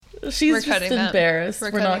She's just embarrassed.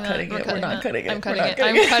 We're not cutting it. We're not cutting it. I'm cutting it.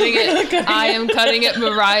 I'm cutting it. I am cutting it,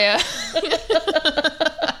 Mariah.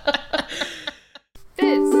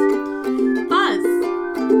 Fizz. Buzz.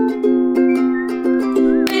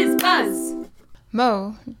 Fizz buzz.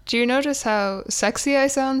 Mo, do you notice how sexy I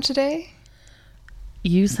sound today?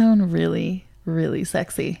 You sound really, really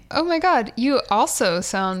sexy. Oh my god, you also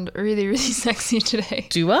sound really, really sexy today.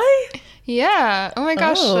 Do I? Yeah. Oh my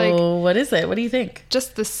gosh. What is it? What do you think?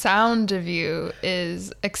 Just the sound of you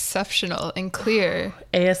is exceptional and clear.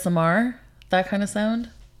 ASMR? That kind of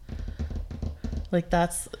sound? Like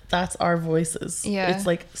that's our voices. Yeah. It's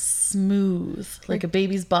like smooth. Like a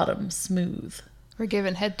baby's bottom. Smooth. We're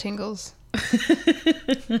giving head tingles.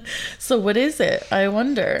 So what is it? I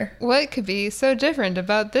wonder. What could be so different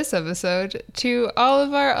about this episode to all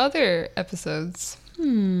of our other episodes?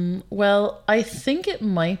 Well, I think it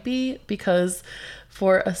might be because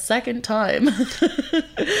for a second time,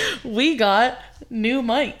 we got new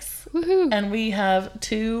mics. Woohoo. And we have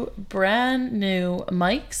 2 brand new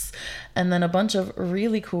mics and then a bunch of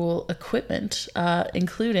really cool equipment,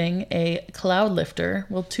 including a cloud lifter.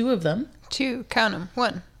 Well, 2 of them. 2. Count them.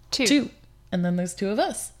 1, 2. 2. And then there's 2 of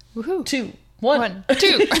us. Woohoo. 2. 1.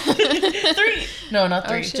 2. 3. No, not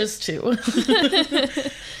 3. Shit. Just 2.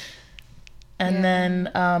 And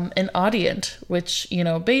then an audient, which,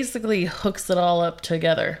 basically hooks it all up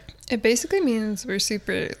together. It basically means we're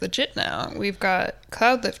super legit now. We've got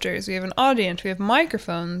cloud lifters, we have an audient, we have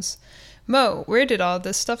microphones. Mo, where did all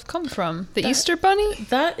this stuff come from? The Easter Bunny?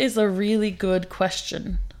 That is a really good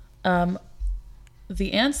question.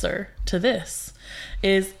 The answer to this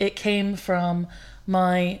is it came from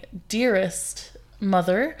my dearest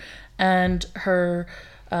mother and her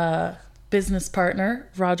business partner,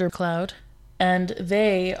 Roger Cloud. And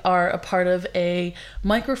they are a part of a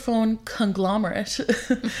microphone conglomerate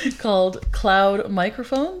called Cloud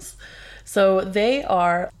Microphones. So they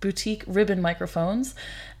are boutique ribbon microphones,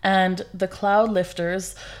 and the Cloud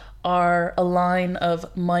Lifters are a line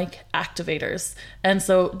of mic activators. And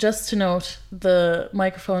so just to note, the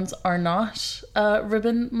microphones are not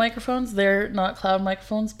ribbon microphones. They're not Cloud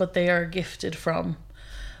microphones, but they are gifted from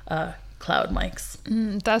Cloud mics.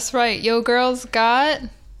 That's right. Yo girls got...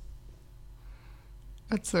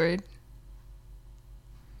 What's the word?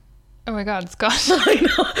 Oh my god, it's gone. I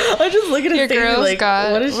know. I just look at it. Your girls like,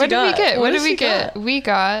 got... What did we get? What did we get? We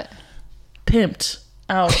got... Pimped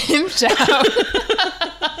out. Pimped out.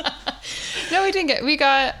 No, we didn't get... We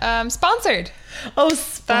got sponsored. Oh,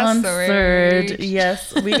 sponsored. That's the word.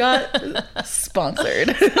 Yes, we got sponsored.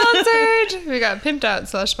 Sponsored. We got pimped out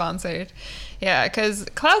 / sponsored. Yeah, because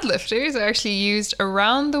cloud lifters are actually used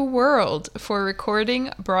around the world for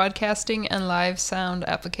recording, broadcasting, and live sound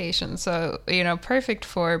applications. So, perfect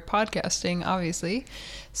for podcasting, obviously.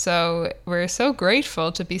 So we're so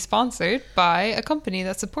grateful to be sponsored by a company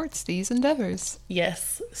that supports these endeavors.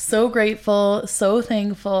 Yes, so grateful, so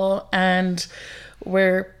thankful, and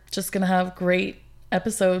we're just going to have great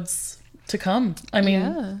episodes to come. I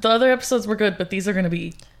mean, The other episodes were good, but these are going to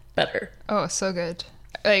be better. Oh, so good.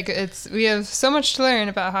 We have so much to learn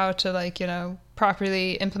about how to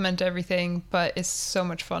properly implement everything, but it's so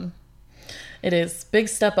much fun. It is. Big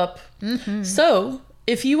step up. Mm-hmm. So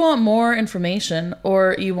if you want more information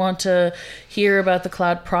or you want to hear about the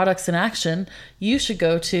Cloud products in action, you should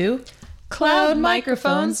go to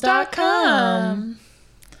cloudmicrophones.com.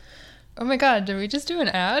 Oh my god, did we just do an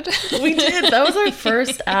ad? We did. That was our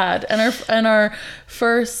first ad and our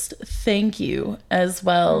first thank you as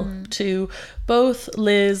well to both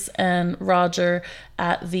Liz and Roger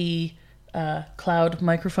at the Cloud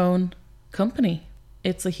Microphone Company.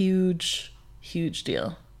 It's a huge, huge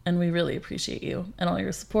deal, and we really appreciate you and all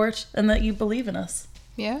your support and that you believe in us.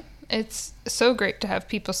 Yeah, it's so great to have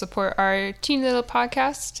people support our teeny little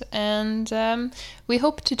podcast, and we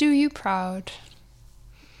hope to do you proud.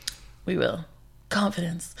 We will.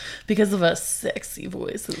 Confidence. Because of our sexy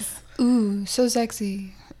voices. Ooh, so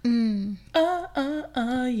sexy. Yeah.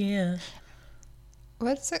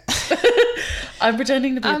 What's it? I'm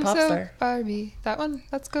pretending to be a pop so star. Barbie. That one?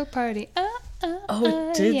 Let's go party.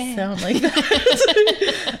 Oh, it did sound like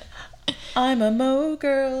that. I'm a Mo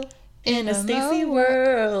girl in a Stacy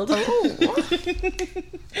world. Oh.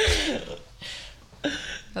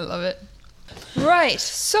 I love it. Right,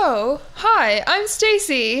 so, hi, I'm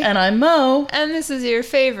Stacy. And I'm Mo. And this is your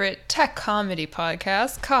favorite tech comedy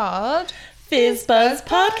podcast called Fizz Buzz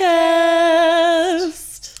Podcast.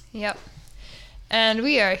 Yep. And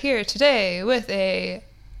we are here today with I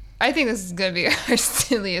think this is going to be our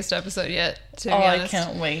silliest episode yet, to be honest. I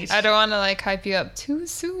can't wait. I don't want to hype you up too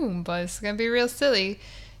soon, but it's going to be real silly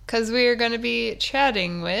because we are going to be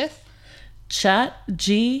chatting with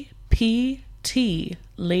ChatGPT,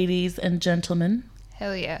 ladies and gentlemen.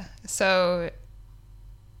 Hell yeah. So,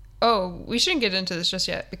 we shouldn't get into this just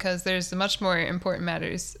yet because there's much more important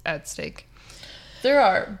matters at stake. There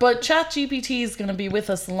are, but ChatGPT is going to be with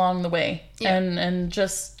us along the way. Yeah. And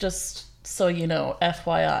just so you know,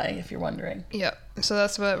 FYI, if you're wondering. Yeah. So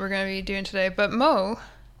that's what we're going to be doing today. But Mo,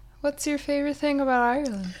 what's your favorite thing about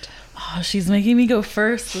Ireland? Oh, she's making me go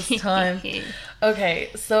first this time. Okay,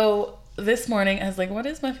 so this morning I was like, what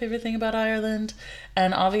is my favorite thing about Ireland?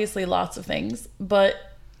 And obviously lots of things, but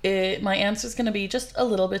my answer is going to be just a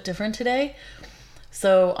little bit different today.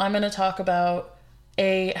 So I'm going to talk about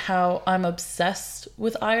A, how I'm obsessed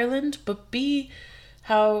with Ireland, but B,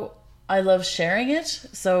 how I love sharing it.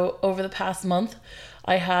 So over the past month,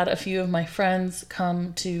 I had a few of my friends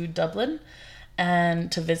come to Dublin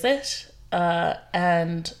and to visit,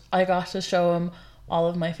 and I got to show them all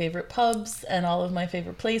of my favorite pubs and all of my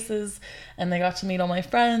favorite places, and they got to meet all my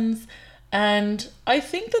friends, and I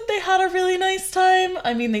think that they had a really nice time.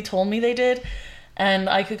 I mean, they told me they did, and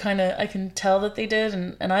I can tell that they did,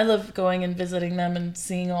 and I love going and visiting them and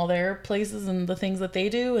seeing all their places and the things that they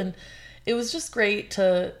do, and it was just great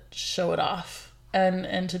to show it off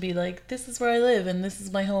and to be like, this is where I live and this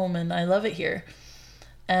is my home and I love it here.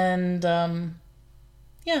 And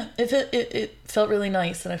yeah, it felt really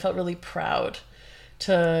nice, and I felt really proud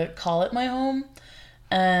to call it my home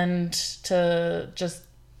and to just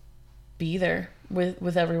be there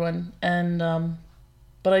with everyone. And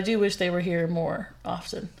but I do wish they were here more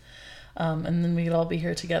often, and then we'd all be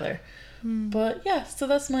here together. But yeah, so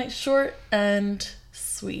that's my short and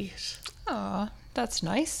sweet. Aw, that's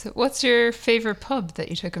nice. What's your favorite pub that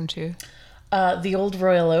you took him to? The Old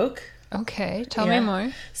Royal Oak. Okay, tell me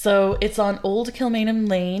more. So it's on Old Kilmainham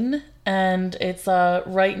Lane, and it's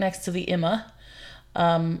right next to the Imma,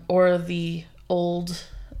 or the old,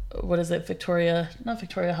 what is it, not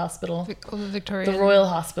Victoria Hospital. Victoria. The Royal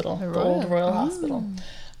Hospital. The Royal. Old Royal Hospital.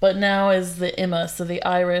 But now is the Imma, so the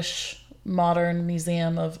Irish Modern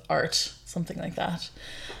Museum of Art, something like that.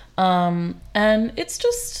 And it's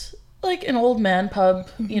just like an old man pub,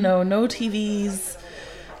 you know, no TVs,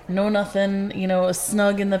 no nothing, you know, a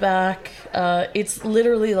snug in the back. It's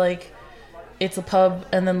literally like, it's a pub,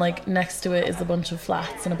 and then like next to it is a bunch of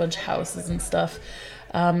flats and a bunch of houses and stuff.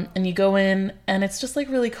 And you go in, and it's just like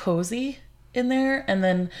really cozy in there. And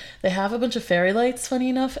then they have a bunch of fairy lights, funny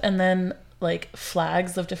enough, and then like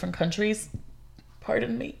flags of different countries,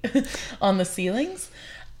 pardon me, on the ceilings.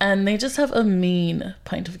 And they just have a mean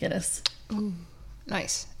pint of Guinness. Ooh,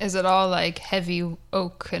 nice. Is it all like heavy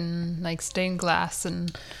oak and like stained glass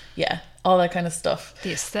and... Yeah, all that kind of stuff.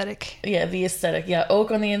 The aesthetic. Yeah, the aesthetic. Yeah,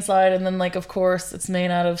 oak on the inside, and then like, of course, it's made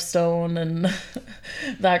out of stone and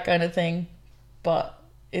that kind of thing. But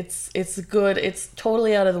it's good. It's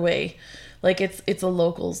totally out of the way. Like, it's a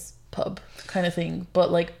locals pub kind of thing.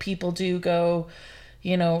 But like, people do go,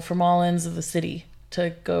 you know, from all ends of the city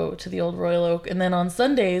to go to the Old Royal Oak. And then on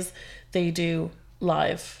Sundays, they do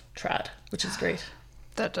live trad, which is great.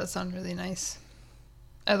 That does sound really nice.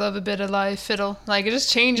 I love a bit of live fiddle. Like, it just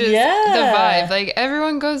changes the vibe. Like,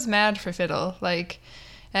 everyone goes mad for fiddle. Like,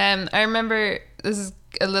 I remember, this is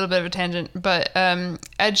a little bit of a tangent, but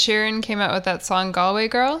Ed Sheeran came out with that song Galway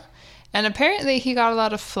Girl. And apparently he got a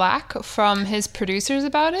lot of flack from his producers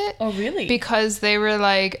about it. Oh, really? Because they were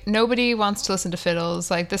like, nobody wants to listen to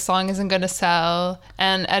fiddles. Like, this song isn't going to sell.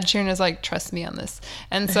 And Ed Sheeran is like, trust me on this.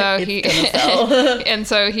 And so and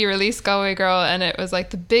so he released Galway Girl, and it was like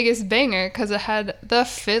the biggest banger because it had the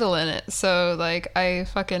fiddle in it. So like, I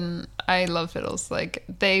love fiddles. Like,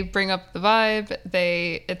 they bring up the vibe.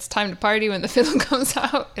 It's time to party when the fiddle comes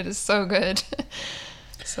out. It is so good.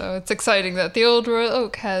 So it's exciting that the Old Royal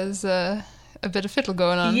Oak has a bit of fiddle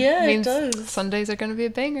going on. Yeah, it means it does. Sundays are going to be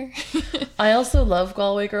a banger. I also love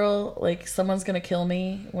Galway Girl. Like, someone's going to kill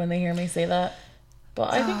me when they hear me say that.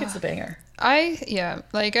 But I think it's a banger. I know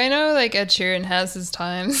like Ed Sheeran has his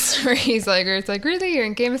times where he's like, or it's like, really, you're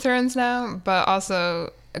in Game of Thrones now? But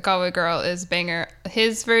also Galway Girl is banger.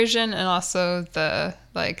 His version and also the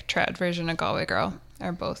like trad version of Galway Girl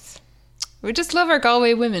are both. We just love our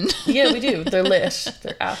Galway women. Yeah, we do. They're lit.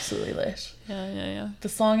 They're absolutely lit. Yeah. The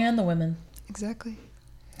song and the women. Exactly.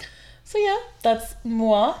 So yeah, that's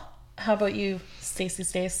moi. How about you, Stacey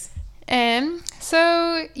Stace?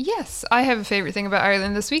 So yes, I have a favorite thing about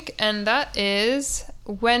Ireland this week, and that is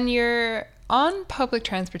when you're on public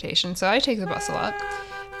transportation. So I take the bus a lot,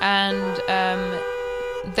 and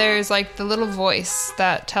there's like the little voice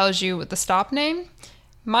that tells you the stop name.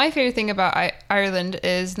 My favorite thing about Ireland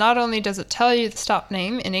is not only does it tell you the stop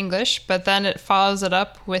name in English, but then it follows it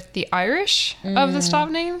up with the Irish of the stop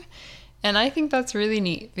name. And I think that's really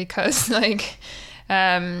neat because like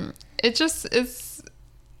it's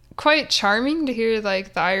quite charming to hear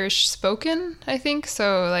like the Irish spoken, I think.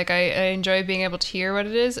 So like I enjoy being able to hear what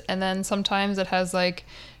it is, and then sometimes it has like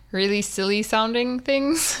really silly sounding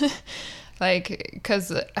things. Like,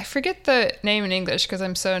 because I forget the name in English because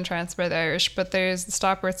I'm so entranced by the Irish, but there's the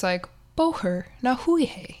stop where it's like, Boher na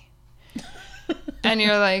huihe. And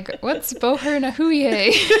you're like, what's Boher na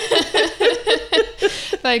huihe?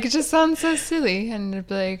 Like, it just sounds so silly. And it'd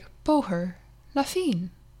be like, Boher na fin.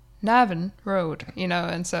 Navan Road, you know,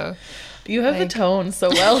 and so... You have the tone so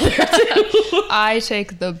well there, too. I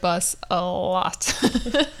take the bus a lot.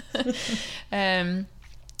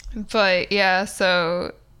 But, yeah,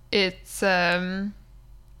 so... It's yeah,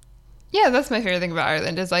 that's my favorite thing about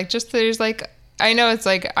Ireland is like just there's like I know it's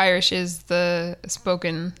like Irish is the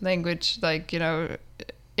spoken language, like, you know,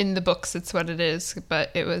 in the books it's what it is,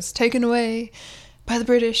 but it was taken away by the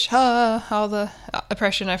British, all the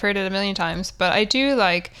oppression. I've heard it a million times, but I do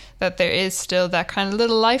like that there is still that kind of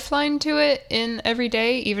little lifeline to it in every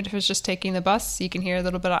day, even if it's just taking the bus, you can hear a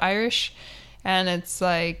little bit of Irish, and it's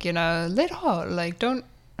like, you know, like don't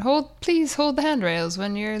please hold the handrails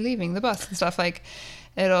when you're leaving the bus and stuff. Like,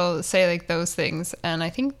 it'll say like those things, and I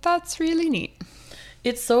think that's really neat.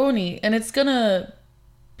 It's so neat, and it's gonna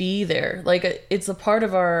be there. Like, it's a part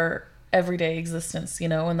of our everyday existence, you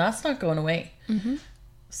know, and that's not going away. Mm-hmm.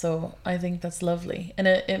 So I think that's lovely, and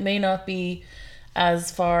it may not be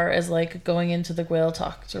as far as like going into the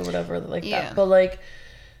Gaeltacht or whatever like that, but like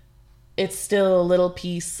it's still a little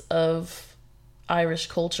piece of Irish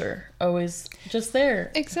culture, always just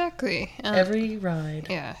there. Exactly. Every ride.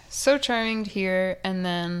 Yeah. So charming to hear. And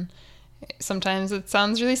then sometimes it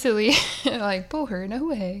sounds really silly. Like, Boher na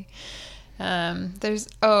way. There's,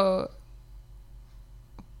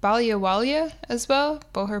 Balyawalia as well.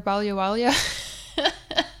 Boher Balyawalia.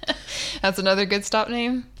 That's another good stop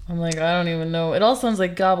name. I'm like, I don't even know. It all sounds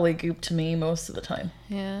like gobbledygook to me most of the time.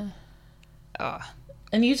 Yeah. Oh.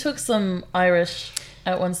 And you took some Irish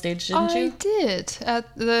at one stage, didn't you? I did.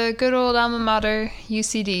 At the good old alma mater,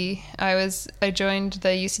 UCD. I joined the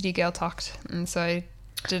UCD Gaeltacht, and so I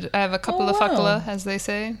have a couple of fuckla, as they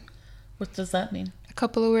say. What does that mean? A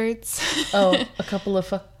couple of words. Oh, a couple of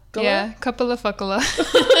fuckla? Yeah, a couple of fuckla.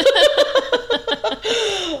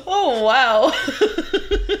 Oh, wow.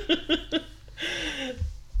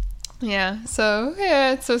 Yeah, so,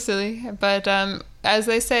 yeah, it's so silly. But as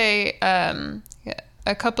they say,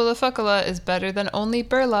 a couple of fuckla is better than only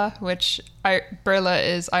burla, which burla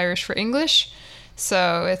is Irish for English.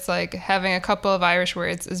 So it's like having a couple of Irish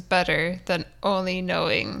words is better than only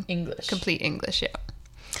knowing English. Complete English, yeah.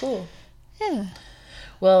 Cool. Yeah.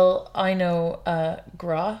 Well, I know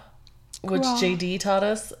gra, which Gra. JD taught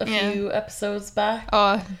us a few episodes back.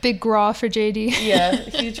 Oh, big gra for JD. Yeah,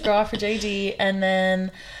 huge gra for JD. And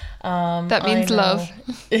then... that means love.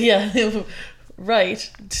 Yeah. Right.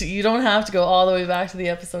 You don't have to go all the way back to the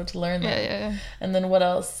episode to learn that. Yeah. And then what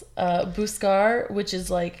else? Buscar, which is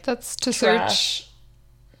like that's to trash. Search.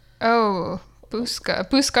 Oh, buscar.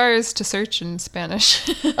 Buscar is to search in Spanish.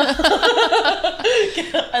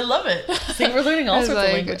 I love it. See, we're learning all sorts of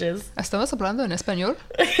languages. ¿Estamos hablando en español?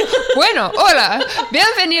 Bueno, hola.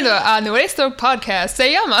 Bienvenido a nuestro podcast.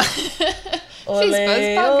 Se llama Ole,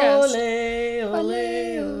 Fizzy Podcast. ole,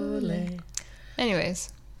 ole, ole. Anyways.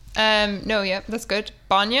 No, yeah, that's good.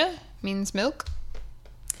 Baña means milk.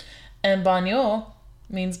 And baño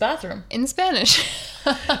means bathroom. In Spanish.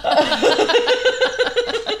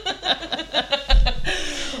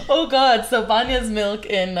 Oh God, so baña's milk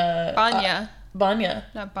in... Baña. Baña.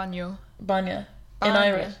 Not baño. Baña. In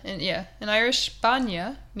Irish. In Irish,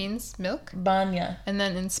 baña means milk. Baña. And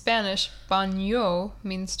then in Spanish, baño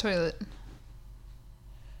means toilet.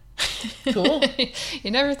 Cool.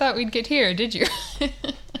 You never thought we'd get here, did you?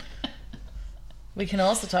 We can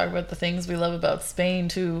also talk about the things we love about Spain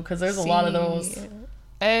too, because there's a lot of those.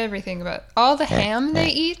 Everything about all the ham they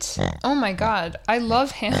eat. Oh my God, I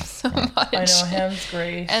love ham so much. I know, ham's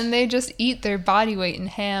great. And they just eat their body weight in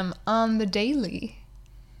ham on the daily.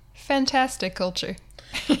 Fantastic culture.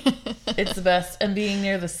 It's the best. And being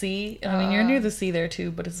near the sea. I mean, you're near the sea there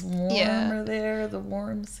too, but it's warmer there, the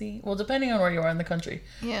warm sea. Well, depending on where you are in the country.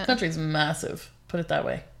 Yeah. The country's massive, put it that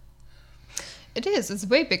way. It is. It's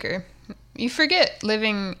way bigger. You forget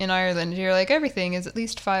living in Ireland. You're like, everything is at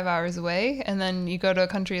least 5 hours away. And then you go to a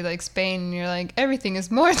country like Spain and you're like, everything is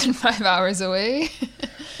more than 5 hours away.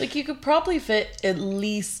 Like, you could probably fit at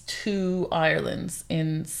least 2 Irelands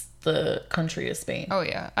in the country of Spain. Oh,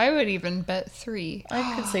 yeah. I would even bet 3.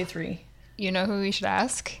 I could say 3. You know who we should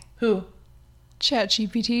ask? Who?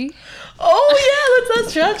 ChatGPT. Oh, yeah,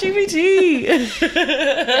 That's ChatGPT.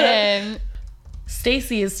 Um,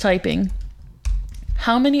 Stacy is typing.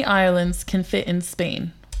 How many islands can fit in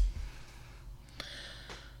Spain?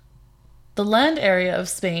 The land area of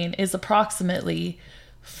Spain is approximately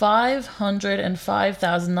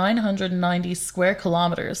 505,990 square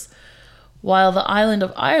kilometers, while the island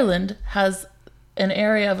of Ireland has an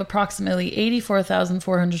area of approximately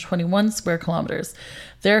 84,421 square kilometers.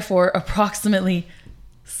 Therefore, approximately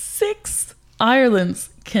 6 Irelands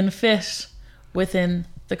can fit within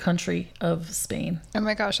the country of Spain. oh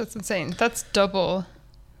my gosh, that's insane. That's double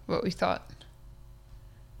what we thought.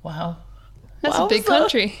 Wow. That's a big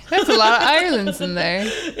country. That's a lot of islands in there.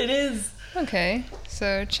 It is. Okay,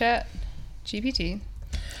 so Chat GPT.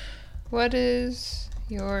 What is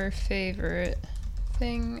your favorite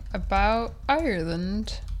thing about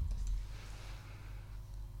Ireland?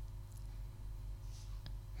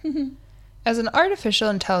 As an artificial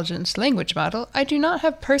intelligence language model, I do not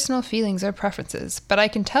have personal feelings or preferences, but I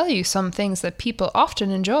can tell you some things that people often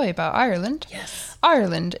enjoy about Ireland. Yes.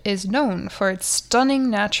 Ireland is known for its stunning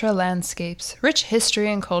natural landscapes, rich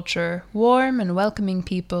history and culture, warm and welcoming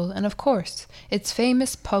people, and of course, its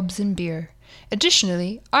famous pubs and beer.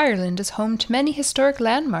 Additionally, Ireland is home to many historic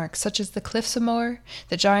landmarks such as the Cliffs of Moher,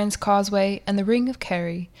 the Giant's Causeway, and the Ring of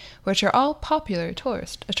Kerry, which are all popular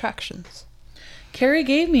tourist attractions. Carrie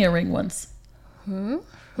gave me a ring once. Who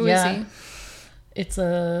is he? It's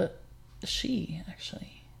a she,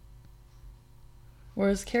 actually. Or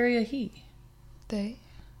is Carrie a he? They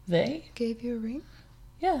They? gave you a ring?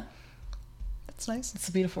 Yeah. That's nice. It's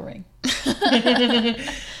a beautiful ring.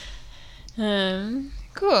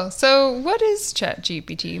 Cool. So what is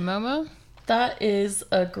ChatGPT, Momo? That is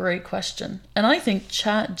a great question. And I think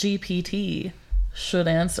ChatGPT should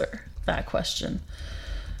answer that question.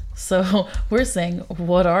 So we're saying,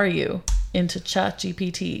 what are you into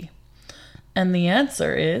ChatGPT? And the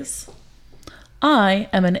answer is, I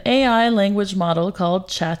am an AI language model called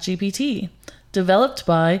ChatGPT, developed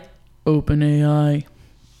by OpenAI.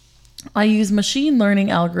 I use machine learning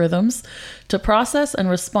algorithms to process and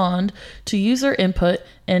respond to user input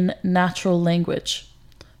in natural language.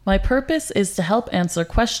 My purpose is to help answer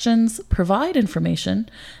questions, provide information,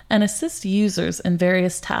 and assist users in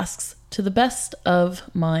various tasks to the best of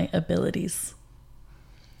my abilities.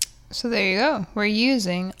 So there you go. We're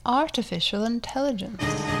using artificial intelligence.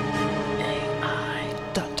 AI.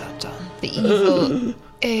 Dun dun dun. The evil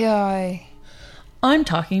AI. I'm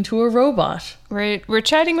talking to a robot. We're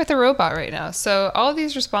chatting with a robot right now. So all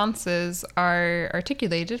these responses are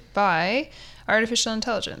articulated by artificial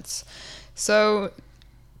intelligence. So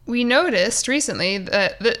we noticed recently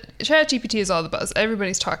that ChatGPT is all the buzz.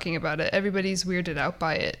 Everybody's talking about it. Everybody's weirded out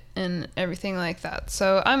by it and everything like that.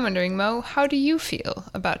 So I'm wondering, Mo, how do you feel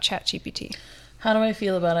about ChatGPT? How do I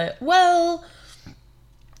feel about it? Well,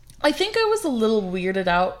 I think I was a little weirded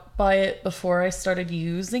out by it before I started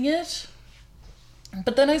using it.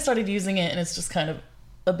 But then I started using it and it's just kind of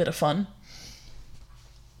a bit of fun.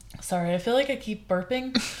 Sorry, I feel like I keep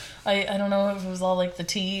burping. I don't know if it was all like the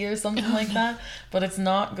tea or something like that, but it's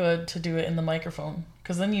not good to do it in the microphone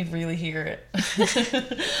because then you'd really hear it.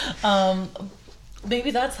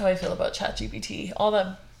 Maybe that's how I feel about ChatGPT. All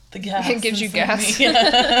that, the gas. It gives you gas.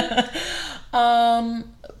 Yeah.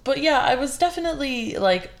 But yeah, I was definitely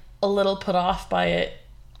like a little put off by it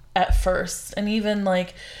at first. And even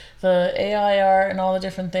like the AI art and all the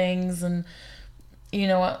different things. And, you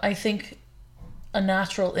know, I think a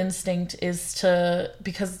natural instinct is to,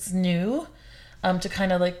 because it's new, to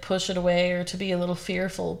kind of like push it away or to be a little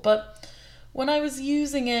fearful. But when I was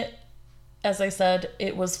using it, as I said,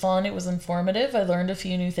 it was fun. It was informative. I learned a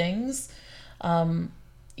few new things,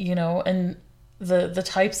 you know, and the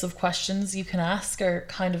types of questions you can ask are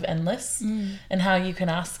kind of endless and how you can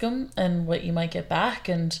ask them and what you might get back.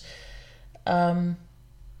 And,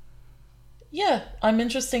 yeah, I'm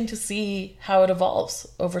interested to see how it evolves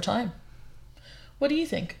over time. What do you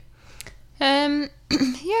think? Yeah,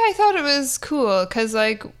 I thought it was cool because,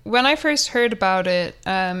 like, when I first heard about it,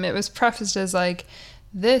 it was prefaced as, like,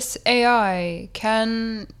 this AI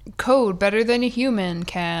can code better than a human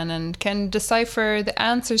can and can decipher the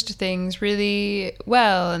answers to things really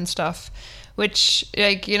well and stuff. Which,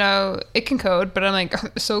 like, you know, it can code, but I'm like,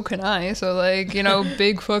 so can I. So, like, you know,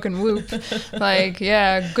 big fucking whoop. Like,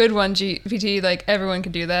 yeah, good one, GPT. Like, everyone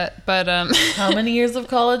can do that. But, How many years of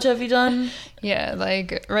college have you done? Yeah,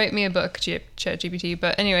 like, write me a book, ChatGPT.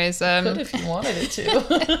 But anyways, Could if you wanted it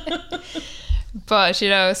to. But, you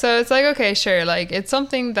know, so it's like, okay, sure. Like, it's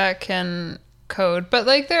something that can code. But,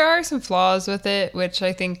 like, there are some flaws with it, which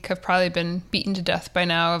I think have probably been beaten to death by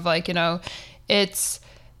now of, like, you know, it's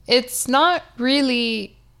not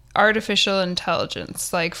really artificial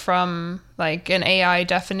intelligence, like from like an AI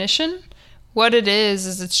definition, what it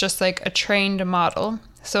is it's just like a trained model.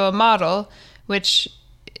 So a model, which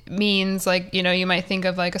means like, you know, you might think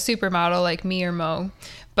of like a supermodel like me or Mo,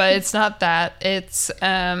 but it's not that. It's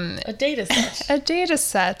A data set. a data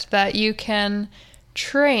set that you can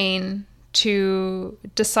train to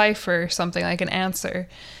decipher something like an answer.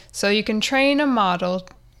 So you can train a model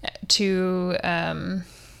to,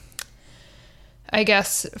 I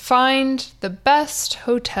guess, find the best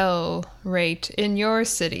hotel rate in your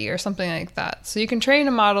city or something like that. So you can train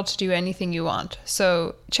a model to do anything you want.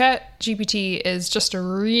 So ChatGPT is just a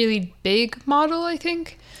really big model, I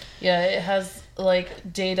think. Yeah, it has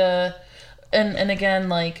like data, and again,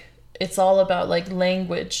 like it's all about like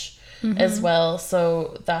language as well.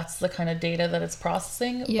 So that's the kind of data that it's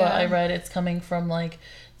processing. Yeah. But I read it's coming from like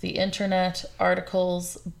the internet,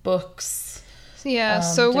 articles, books, Yeah,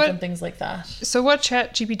 different things like that. So what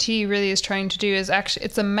ChatGPT really is trying to do is actually,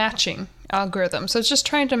 it's a matching algorithm. So it's just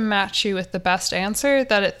trying to match you with the best answer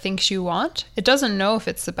that it thinks you want. It doesn't know if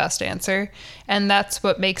it's the best answer. And that's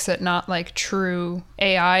what makes it not like true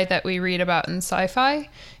AI that we read about in sci-fi.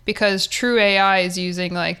 Because true AI is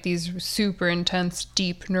using like these super intense,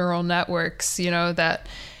 deep neural networks, you know, that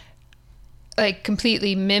like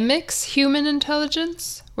completely mimics human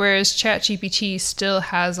intelligence. Whereas ChatGPT still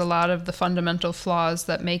has a lot of the fundamental flaws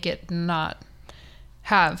that make it not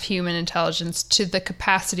have human intelligence to the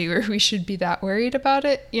capacity where we should be that worried about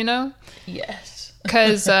it, you know? Yes.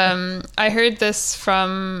 Because I heard this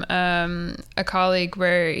from a colleague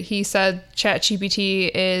where he said ChatGPT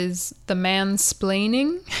is the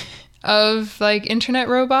mansplaining of like internet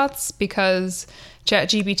robots, because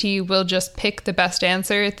ChatGPT will just pick the best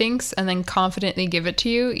answer it thinks and then confidently give it to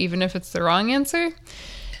you, even if it's the wrong answer.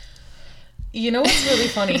 You know what's really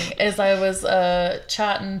funny is I was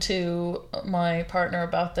chatting to my partner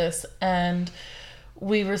about this, and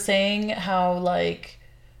we were saying how like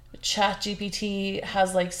ChatGPT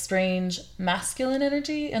has like strange masculine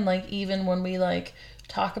energy, and like even when we like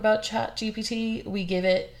talk about ChatGPT, we give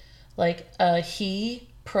it like a he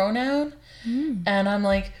pronoun, and I'm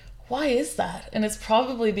like, why is that? And it's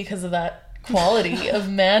probably because of that quality of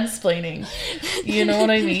mansplaining. You know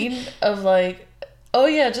what I mean? Of like, oh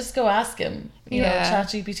yeah, just go ask him. You know,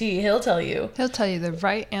 ChatGPT, he'll tell you. He'll tell you the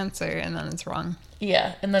right answer and then it's wrong.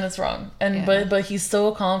 Yeah, and then it's wrong. And but he's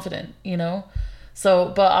so confident, you know?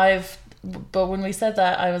 So, but when we said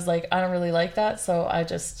that, I was like, I don't really like that, so I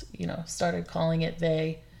just, you know, started calling it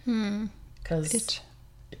they. Cuz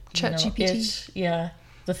ChatGPT. Yeah,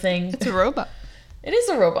 the thing. It's a robot. It is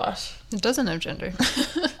a robot. It doesn't have gender.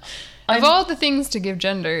 Of all the things to give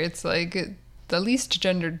gender, it's like the least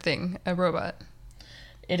gendered thing, a robot.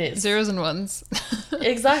 It is. Zeros and ones.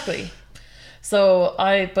 Exactly. So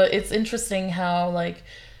but it's interesting how like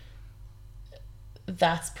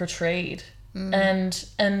that's portrayed. And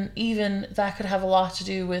even that could have a lot to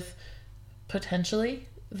do with potentially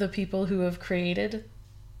the people who have created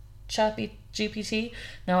ChatGPT.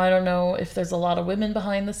 Now I don't know if there's a lot of women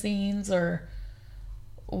behind the scenes or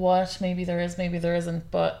what. Maybe there is, maybe there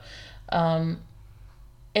isn't, but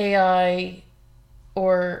AI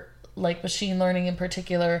or like machine learning in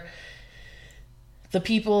particular, the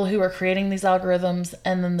people who are creating these algorithms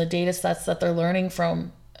and then the data sets that they're learning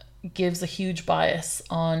from gives a huge bias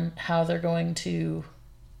on how they're going to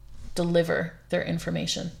deliver their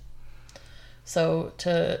information. So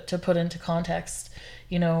to put into context,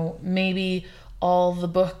 you know, maybe all the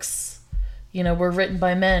books, you know, were written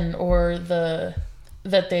by men, or that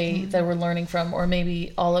were learning from, or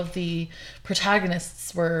maybe all of the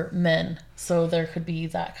protagonists were men. So there could be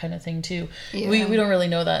that kind of thing too. Yeah. We don't really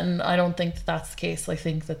know that, and I don't think that that's the case. I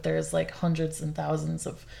think that there's like hundreds and thousands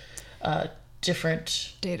of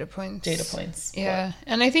different data points. Yeah.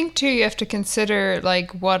 And I think too you have to consider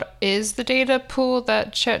like what is the data pool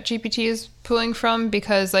that ChatGPT is pulling from,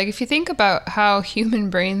 because like if you think about how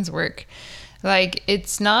human brains work, like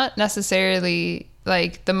it's not necessarily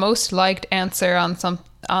like the most liked answer on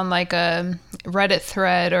like a Reddit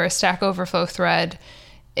thread or a Stack Overflow thread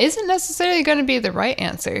isn't necessarily going to be the right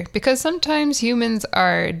answer, because sometimes humans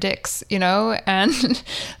are dicks, you know, and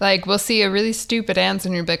like we'll see a really stupid answer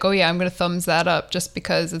and you're like, oh yeah, I'm going to thumbs that up just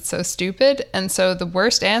because it's so stupid. And so the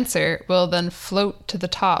worst answer will then float to the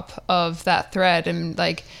top of that thread, and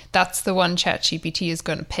like that's the one ChatGPT is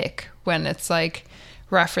going to pick when it's like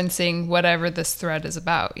referencing whatever this thread is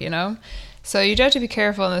about, you know? So you have to be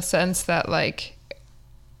careful in the sense that like,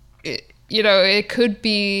 you know, it could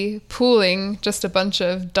be pooling just a bunch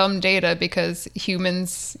of dumb data because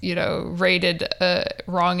humans, you know, rated a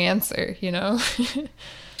wrong answer, you know?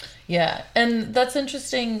 Yeah, and that's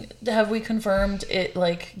interesting. Have we confirmed it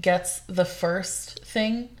like gets the first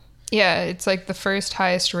thing? Yeah, it's like the first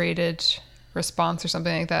highest rated response or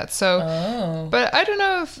something like that. So, Oh. but I don't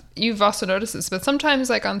know if you've also noticed this, but sometimes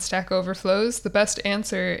like on Stack Overflows, the best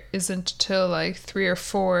answer isn't till like 3 or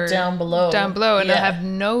 4 Down below. and Yeah. I have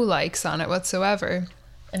no likes on it whatsoever.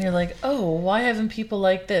 And you're like, oh, why haven't people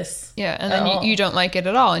liked this? Yeah, and at then all? you don't like it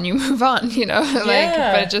at all and you move on, you know? Like,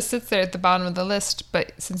 Yeah. but it just sits there at the bottom of the list,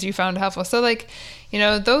 but since you found it helpful. So like, you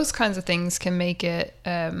know, those kinds of things can make it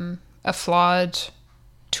a flawed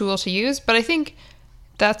tool to use, but I think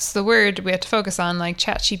that's the word we have to focus on. Like,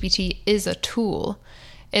 ChatGPT is a tool.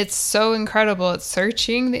 It's so incredible at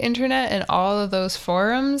searching the internet and all of those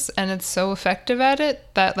forums, and it's so effective at it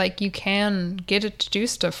that like you can get it to do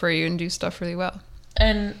stuff for you and do stuff really well.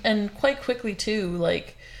 And quite quickly too,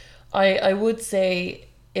 like I would say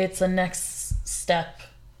it's a next step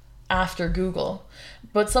after Google.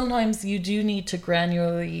 But sometimes you do need to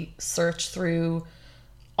granularly search through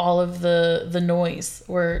all of the noise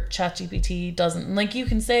where ChatGPT doesn't. Like, you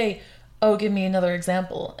can say, oh, give me another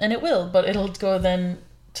example, and it will, but it'll go then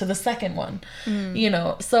to the second one, you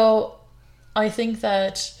know? So I think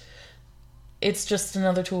that it's just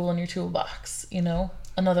another tool in your toolbox, you know?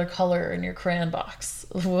 Another color in your crayon box,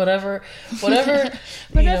 whatever Whatever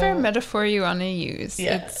you know. metaphor you want to use.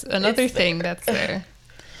 Yeah, it's another it's thing there. that's there.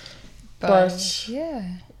 But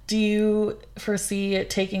yeah. do you foresee it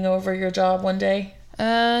taking over your job one day?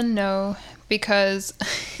 No, because,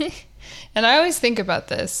 and I always think about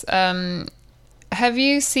this. Have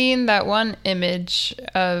you seen that one image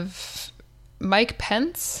of Mike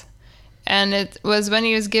Pence? And it was when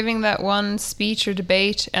he was giving that one speech or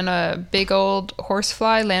debate and a big old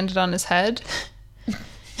horsefly landed on his head.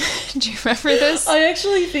 Do you remember this? I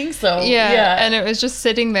actually think so. Yeah, and it was just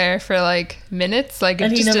sitting there for like minutes, like it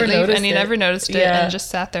And he just never didn't leave, noticed and he it. never noticed it, Yeah. and it just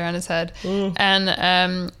sat there on his head.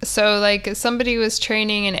 And so like somebody was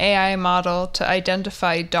training an AI model to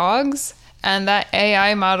identify dogs, and that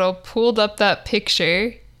AI model pulled up that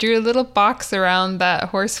picture, drew a little box around that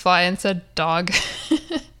horsefly, and said "dog."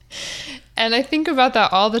 And I think about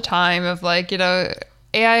that all the time. Of like, you know,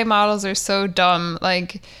 AI models are so dumb,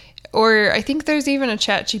 like. Or I think there's even a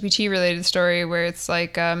ChatGPT related story where it's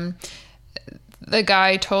like the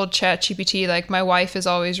guy told ChatGPT, like, my wife is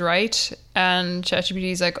always right. And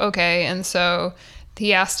ChatGPT's like, okay. And so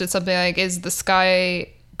he asked it something like, is the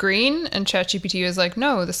sky green? And ChatGPT was like,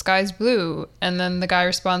 no, the sky's blue. And then the guy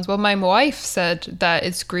responds, well, my wife said that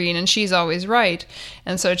it's green and she's always right.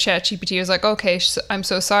 And so ChatGPT was like, okay, I'm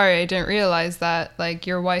so sorry. I didn't realize that, like,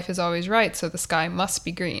 your wife is always right. So the sky must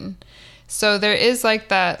be green. So there is like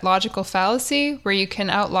that logical fallacy where you can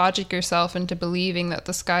out-logic yourself into believing that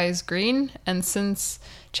the sky is green. And since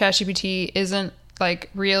ChatGPT isn't like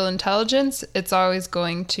real intelligence, it's always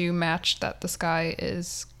going to match that the sky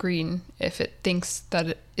is green if it thinks that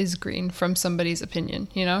it is green from somebody's opinion,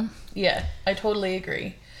 you know? Yeah, I totally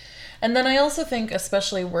agree. And then I also think,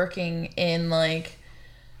 especially working in like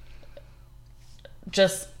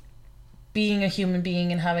just being a human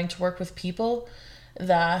being and having to work with people,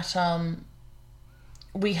 that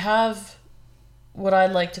we have what I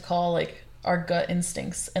like to call like our gut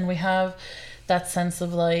instincts, and we have that sense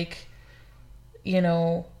of like, you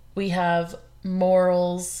know, we have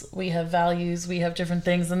morals, we have values, we have different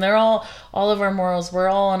things, and they're all of our morals, we're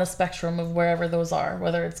all on a spectrum of wherever those are,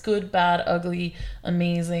 whether it's good, bad, ugly,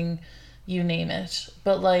 amazing, you name it.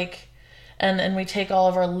 But like, and we take all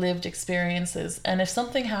of our lived experiences, and if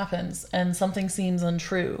something happens and something seems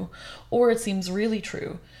untrue or it seems really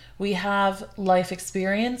true, we have life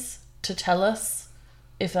experience to tell us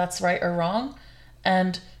if that's right or wrong.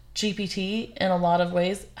 And GPT in a lot of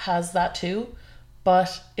ways has that too,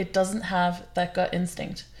 but it doesn't have that gut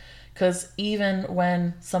instinct. Because even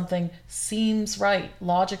when something seems right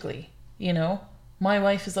logically, you know, my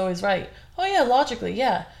wife is always right. Oh yeah, logically,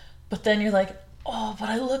 yeah. But then you're like, oh, but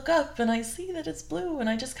I look up and I see that it's blue and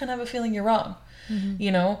I just kind of have a feeling you're wrong. Mm-hmm.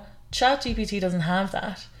 You know, ChatGPT doesn't have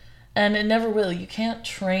that. And it never will. You can't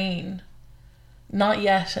train, not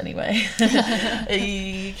yet anyway.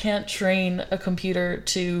 You can't train a computer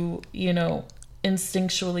to, you know,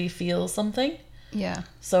 instinctually feel something. Yeah.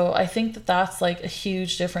 So I think that that's like a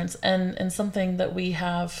huge difference, and something that we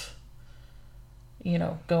have, you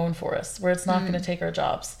know, going for us, where it's not going to take our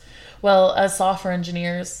jobs. Well, as software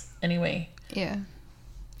engineers anyway. Yeah.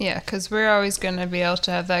 Yeah, because we're always going to be able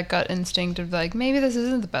to have that gut instinct of like, maybe this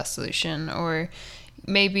isn't the best solution, or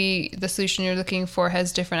maybe the solution you're looking for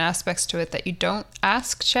has different aspects to it that you don't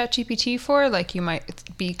ask ChatGPT for. Like, you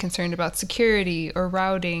might be concerned about security or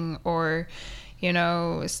routing, or, you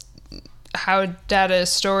know, how data is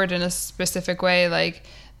stored in a specific way. Like,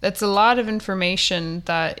 that's a lot of information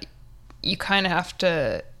that you kind of have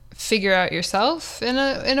to figure out yourself in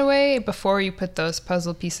a way before you put those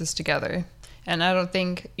puzzle pieces together. And I don't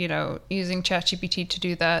think, using ChatGPT to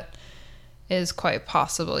do that is quite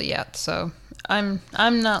possible yet. So I'm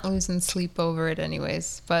not losing sleep over it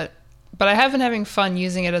anyways, but I have been having fun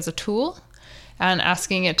using it as a tool and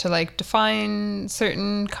asking it to like define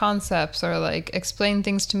certain concepts or like explain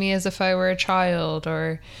things to me as if I were a child,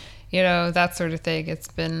 or that sort of thing. It's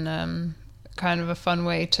been kind of a fun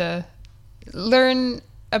way to learn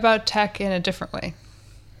about tech in a different way.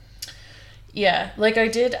 Yeah, like I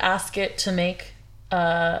did ask it to make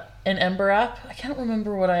an Ember app. I can't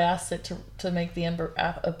remember what I asked it to make the Ember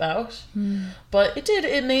app about, but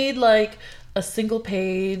it made like a single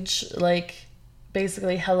page, like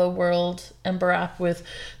basically hello world Ember app with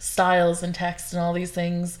styles and text and all these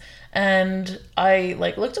things. And I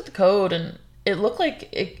like looked at the code, and it looked like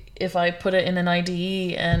if I put it in an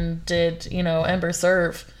IDE and did, Ember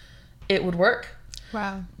serve, it would work.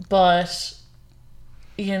 Wow. But,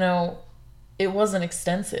 it wasn't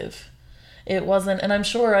extensive. It wasn't, and I'm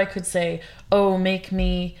sure I could say, oh, make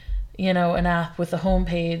me, an app with a home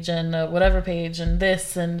page and a whatever page and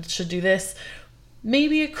this, and it should do this.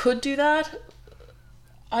 Maybe it could do that.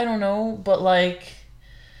 I don't know, but like,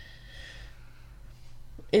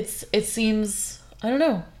 it seems, I don't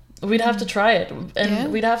know. We'd have to try it,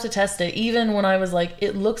 and we'd have to test it. Even when I was like,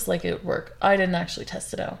 it looks like it would work, I didn't actually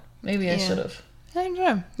test it out. Maybe I should have. I don't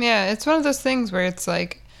know. Yeah, it's one of those things where it's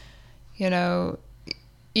like,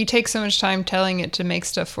 you take so much time telling it to make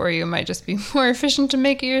stuff for you, it might just be more efficient to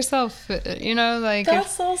make it yourself. Like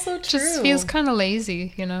that's also true. Just feels kind of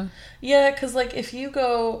lazy, Yeah, because like if you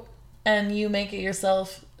go and you make it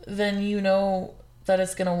yourself, then you know that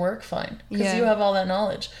it's gonna work fine because you have all that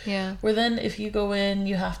knowledge. Yeah. Where then if you go in,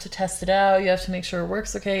 you have to test it out. You have to make sure it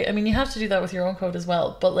works okay. I mean, you have to do that with your own code as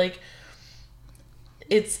well. But like,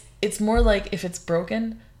 it's more like if it's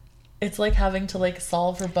broken, it's like having to like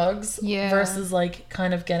solve for bugs versus like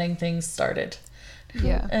kind of getting things started.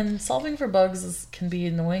 Yeah. And solving for bugs can be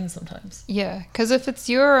annoying sometimes. Yeah, because if it's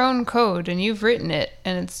your own code and you've written it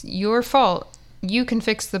and it's your fault, you can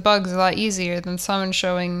fix the bugs a lot easier than someone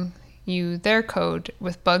showing you their code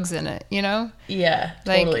with bugs in it, Yeah,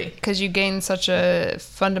 like, totally. Because you gain such a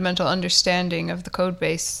fundamental understanding of the code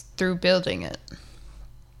base through building it.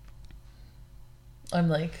 I'm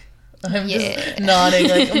just nodding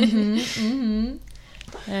like,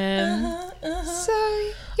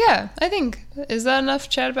 So, yeah, I think, is that enough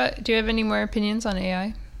chat about, do you have any more opinions on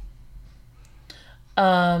AI?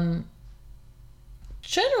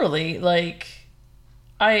 Generally, like,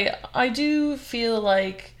 I do feel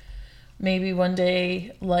like maybe one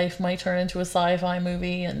day life might turn into a sci-fi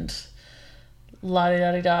movie and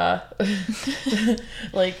la-di-da-di-da.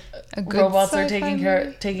 Like, robots are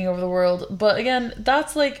taking over the world. But again,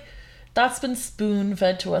 that's been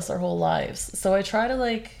spoon-fed to us our whole lives. So I try to,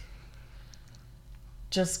 like,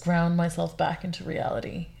 just ground myself back into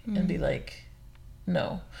reality and be like,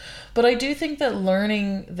 no. But I do think that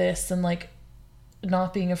learning this and, like,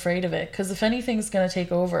 not being afraid of it, because if anything's going to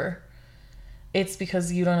take over, it's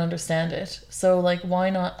because you don't understand it. So, like, why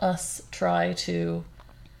not us try to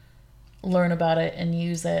learn about it and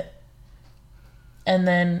use it? And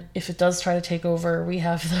then if it does try to take over, we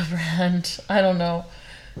have the brand. I don't know.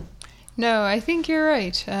 No, I think you're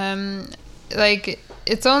right. Like,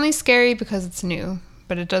 it's only scary because it's new,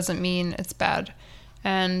 but it doesn't mean it's bad.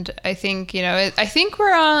 And I think, I think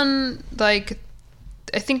we're on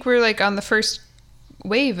the first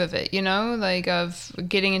wave of it, like of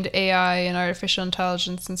getting into AI and artificial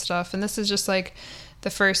intelligence and stuff. And this is just like the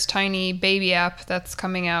first tiny baby app that's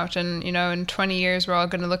coming out. And, in 20 years, we're all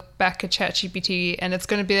going to look back at ChatGPT and it's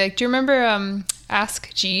going to be like, do you remember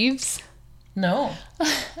Ask Jeeves? No.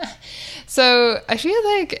 So I feel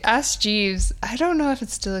like Ask Jeeves, I don't know if it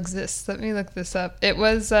still exists. Let me look this up. It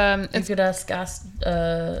was... you could ask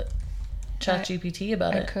ChatGPT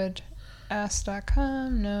about it. I could.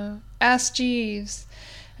 Ask.com, no. Ask Jeeves.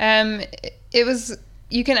 It was...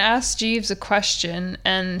 You can ask Jeeves a question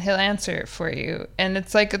and he'll answer it for you. And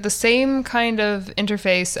it's like the same kind of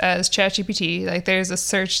interface as ChatGPT. Like there's a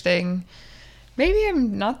search thing. Maybe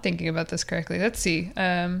I'm not thinking about this correctly. Let's see.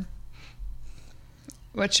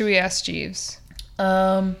 What should we ask Jeeves?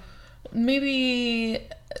 Maybe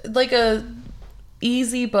like a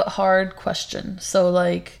easy but hard question. So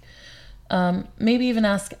like, maybe even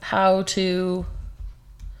ask how to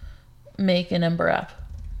make an Ember app.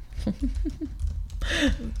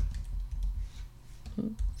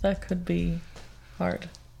 That could be hard.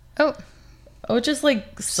 Oh, just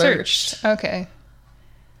like searched. Okay.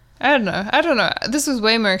 I don't know. This was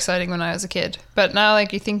way more exciting when I was a kid. But now,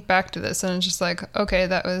 like, you think back to this and it's just like, okay,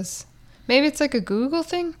 that was... Maybe it's like a Google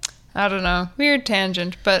thing? I don't know. Weird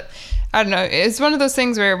tangent. But I don't know. It's one of those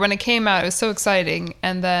things where when it came out, it was so exciting.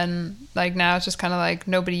 And then, like, now it's just kind of like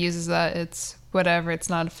nobody uses that. It's whatever. It's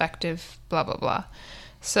not effective. Blah, blah, blah.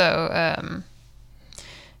 So,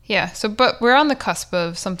 yeah. So, but we're on the cusp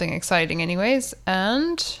of something exciting anyways.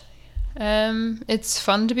 And... it's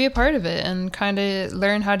fun to be a part of it and kind of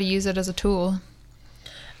learn how to use it as a tool.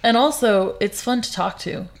 And also, it's fun to talk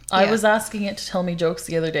to. I Yeah. was asking it to tell me jokes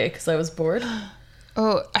the other day because I was bored.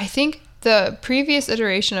 Oh, I think the previous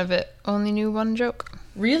iteration of it only knew one joke.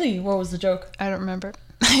 Really? What was the joke? I don't remember.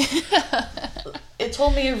 It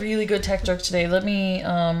told me a really good tech joke today. Let me,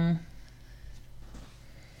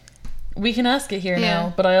 we can ask it here Yeah.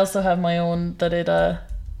 now, but I also have my own that it,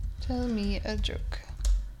 Tell me a joke.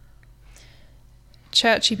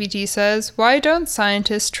 ChatGPT says, why don't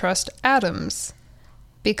scientists trust atoms?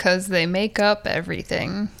 Because they make up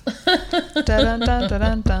everything. Dun, dun, dun, dun,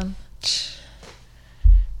 dun, dun.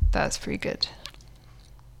 That's pretty good.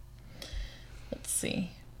 let's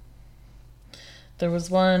see. There was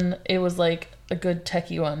one, it was like a good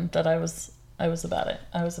techie one that I was about it.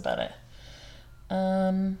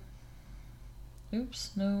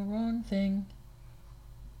 Oops, no, wrong thing.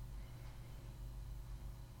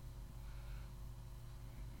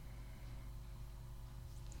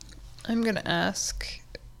 I'm going to ask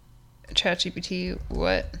ChatGPT,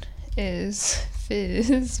 what is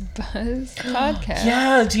Fizz Buzz Podcast?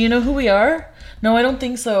 Yeah, do you know who we are? No, I don't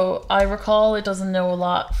think so. I recall it doesn't know a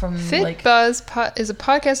lot from like... Buzz is a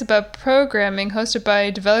podcast about programming hosted by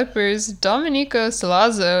developers Domenico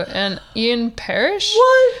Salazzo and Ian Parrish.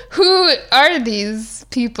 What? Who are these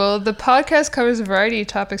people? The podcast covers a variety of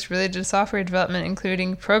topics related to software development,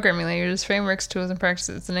 including programming languages, frameworks, tools, and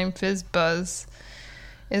practices. The name Fizz Buzz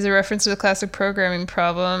is a reference to the classic programming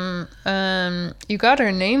problem. You got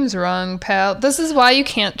our names wrong, pal. This is why you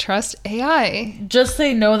can't trust AI. Just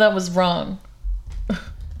say no, that was wrong.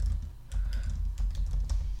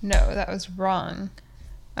 No, that was wrong.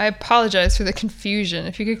 I apologize for the confusion.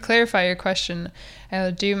 If you could clarify your question, I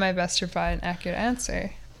will do my best to provide an accurate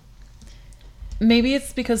answer. Maybe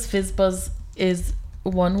it's because FizzBuzz is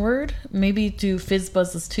one word. Maybe do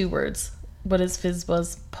FizzBuzz as 2 words. What is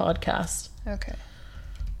FizzBuzz podcast? Okay.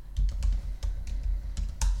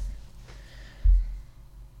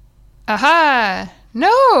 Aha!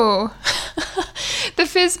 No! The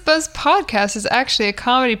Fizz Buzz podcast is actually a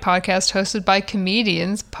comedy podcast hosted by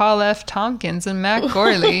comedians Paul F. Tompkins and Matt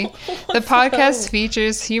Gorley. The podcast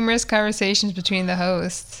features humorous conversations between the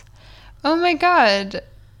hosts. Oh my god.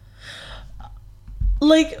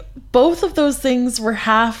 Like, both of those things were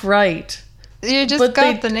half right. You just But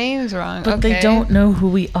got the names wrong. But okay. they don't know who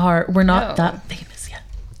we are. We're not No. that famous yet.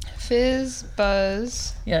 Fizz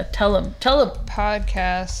Buzz Yeah, tell them.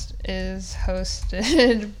 podcast is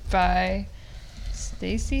hosted by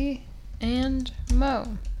Stacy and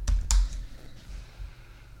Mo.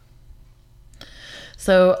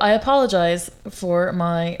 So I apologize for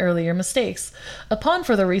my earlier mistakes. Upon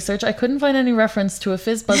further research, I couldn't find any reference to a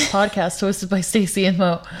FizzBuzz podcast hosted by Stacy and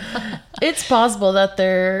Mo. It's possible that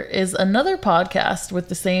there is another podcast with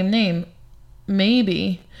the same name.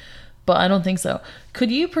 Maybe, but I don't think so. Could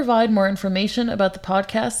you provide more information about the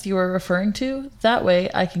podcast you are referring to? That way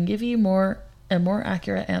I can give you a more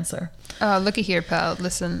accurate answer. Oh, looky here, pal.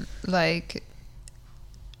 Listen, like,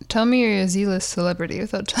 tell me you're a Z-list celebrity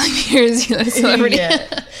without telling me you're a Z-list celebrity.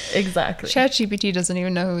 Yeah, exactly. ChatGPT doesn't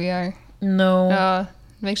even know who we are. No.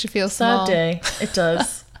 Makes you feel Sad small. day. It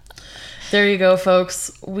does. There you go,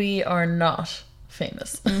 folks. We are not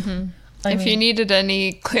famous. Mm-hmm. I If mean, you needed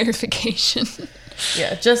any clarification.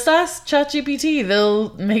 yeah, just ask ChatGPT.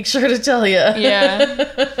 They'll make sure to tell you.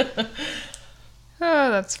 Yeah.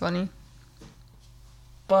 Oh, that's funny.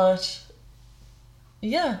 But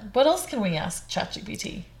yeah, what else can we ask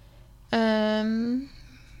ChatGPT?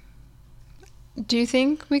 Do you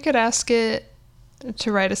think we could ask it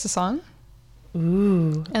to write us a song?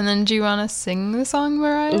 Ooh. And then do you want to sing the song,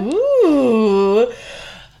 Mariah? Ooh.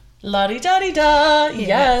 La-di-da-di-da.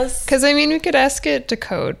 Yes. Because, I mean, we could ask it to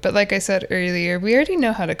code, but like I said earlier, we already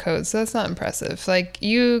know how to code, so that's not impressive. Like,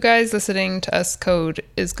 you guys listening to us code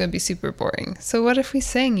is going to be super boring. So what if we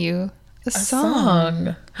sang you a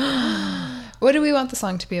song? What do we want the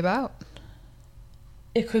song to be about?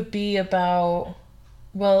 It could be about,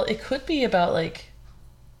 well, it could be about like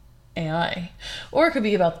AI, or it could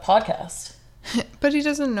be about the podcast. But he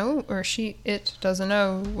doesn't know, or it doesn't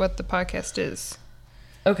know what the podcast is.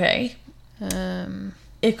 Okay. Um,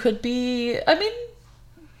 It could be, I mean,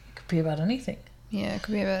 it could be about anything. yeah, it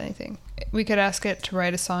could be about anything. we could ask it to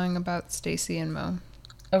write a song about Stacy and Mo.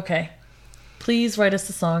 Okay. Please write us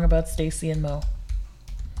a song about Stacy and Mo.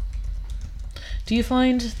 Do you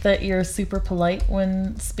find that you're super polite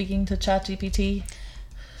when speaking to ChatGPT?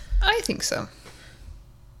 I think so.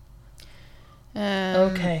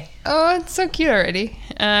 Okay. Oh, it's so cute already.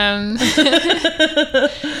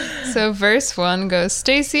 So verse 1 goes,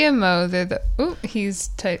 Stacy and Mo, they're the... Oh,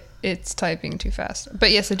 it's typing too fast.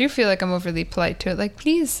 But yes, I do feel like I'm overly polite to it. Like,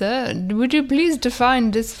 please, sir, would you please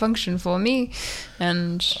define dysfunction for me?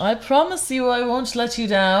 And... I promise you I won't let you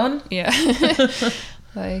down. Yeah.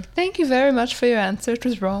 Like, thank you very much for your answer. It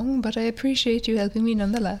was wrong, but I appreciate you helping me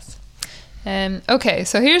nonetheless. Okay,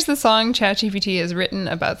 so here's the song ChatGPT has written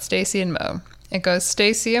about Stacy and Mo. It goes,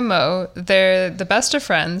 Stacy and Mo, they're the best of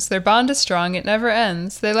friends. Their bond is strong, it never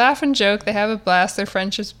ends. They laugh and joke, they have a blast. Their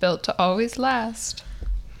friendship's built to always last.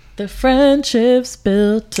 The friendship's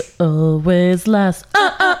built to always last.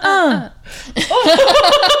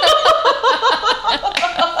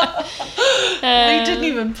 We didn't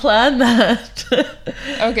even plan that.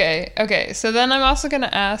 Okay. So then I'm also going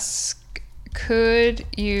to ask, could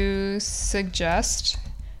you suggest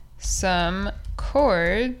some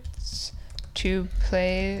chords to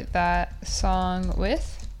play that song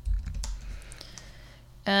with?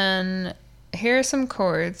 And here are some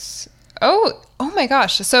chords. Oh my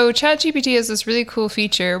gosh. So ChatGPT has this really cool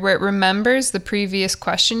feature where it remembers the previous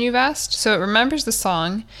question you've asked. So it remembers the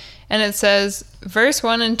song and it says verse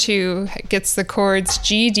 1 and 2 gets the chords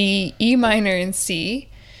G, D, E minor, and C.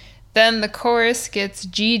 Then the chorus gets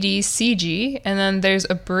G, D, C, G. And then there's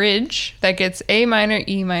a bridge that gets A minor,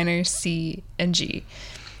 E minor, C, and G.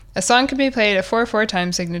 A song can be played at 4/4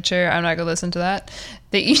 time signature. I'm not going to listen to that.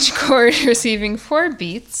 Each chord receiving 4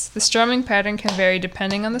 beats. The strumming pattern can vary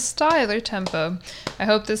depending on the style or tempo. I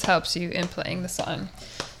hope this helps you in playing the song.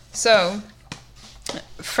 So,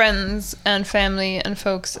 friends and family and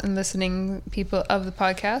folks and listening people of the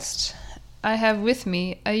podcast, I have with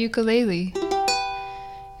me a ukulele.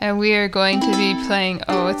 And we are going to be playing...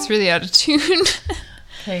 Oh, it's really out of tune.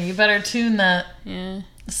 Okay, you better tune that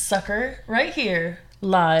sucker right here.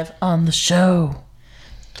 Live on the show.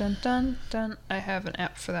 Dun, dun, dun. I have an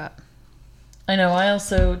app for that. I know, I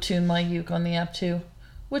also tune my uke on the app too.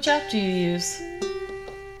 Which app do you use?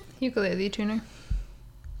 Ukulele tuner.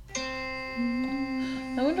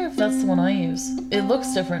 I wonder if that's the one I use. It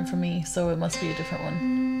looks different for me, so it must be a different one.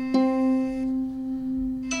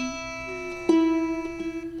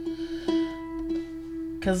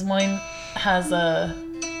 Because mine has a...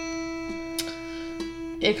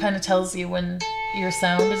 It kind of tells you when your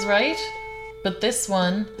sound is right, but this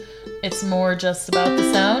one, it's more just about the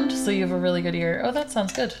sound, so you have a really good ear. Oh, that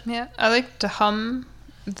sounds good. Yeah, I like to hum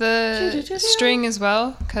the string as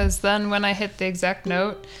well, because then when I hit the exact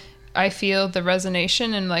note, I feel the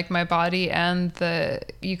resonation in like my body and the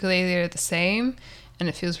ukulele are the same, and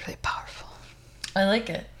it feels really powerful. I like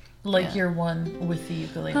it. Like you're one with the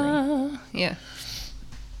ukulele. Yeah.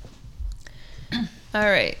 All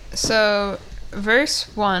right, so verse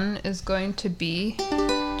 1 is going to be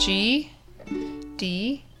G,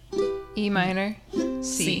 D, E minor,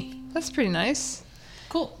 C. That's pretty nice.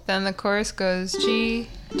 Cool. Then the chorus goes G,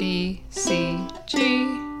 D, C, G.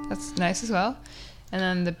 That's nice as well. And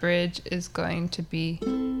then the bridge is going to be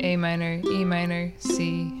A minor, E minor,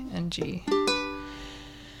 C, and G.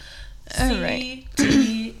 All right. C,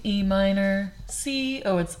 D, E minor, C.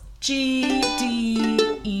 Oh, it's G, D,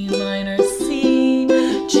 E minor, C,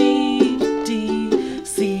 G, D,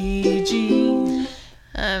 C, G.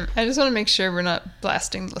 I just want to make sure we're not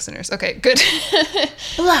blasting the listeners. Okay, good.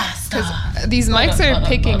 Blast! Because these mics are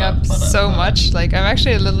picking up so much. Like, I'm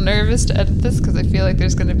actually a little nervous to edit this because I feel like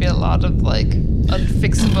there's going to be a lot of, like,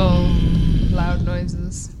 unfixable loud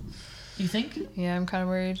noises. You think? Yeah, I'm kind of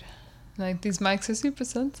worried. Like, these mics are super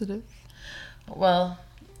sensitive. Well,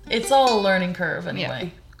 it's all a learning curve anyway.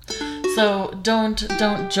 Yeah. So don't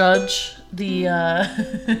judge the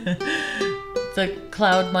the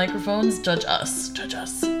cloud microphones. Judge us. Judge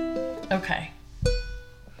us. Okay.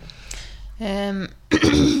 All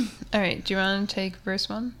right. Do you want to take verse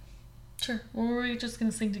 1? Sure. Well, were we just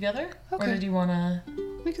gonna sing together? Okay. Or did you wanna?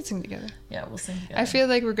 We could sing together. Yeah, we'll sing together. I feel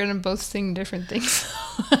like we're gonna both sing different things.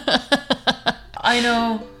 I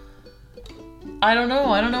know. I don't know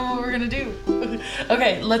what we're gonna do.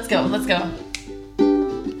 Okay, let's go.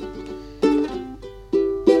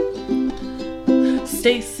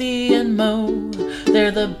 Stacy and Mo, they're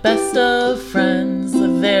the best of friends.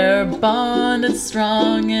 Their bond is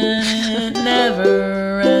strong and it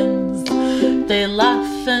never ends. They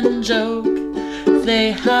laugh and joke,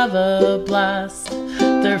 they have a blast.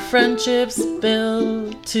 Their friendships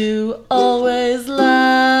built to always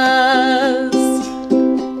last.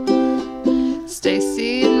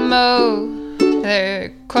 Stacy and Mo,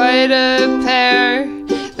 they're quite a pair.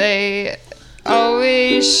 They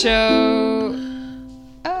always show.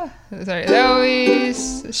 They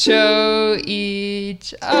always show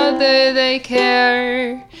each other they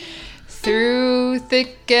care. Through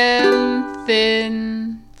thick and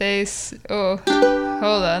thin, Through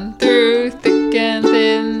thick and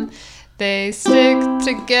thin, they stick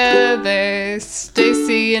together.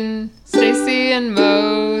 Stacy and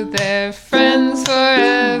Mo, they're friends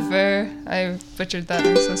forever. I butchered that.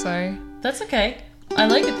 I'm so sorry. That's okay. I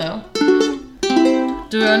like it though.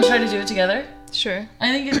 Do we want to try to do it together? Sure.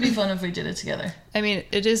 I think it'd be fun if we did it together. I mean,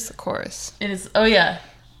 it is the chorus. It is. Oh yeah,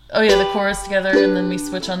 the chorus together, and then we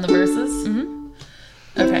switch on the verses. Mm-hmm.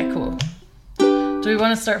 Okay, cool. Do we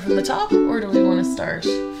want to start from the top, or do we want to start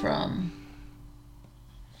from?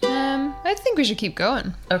 I think we should keep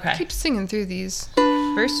going. Okay. Keep singing through these.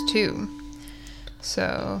 Verse 2.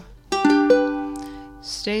 So,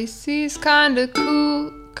 Stacy's kinda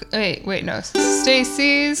cool. Wait, no.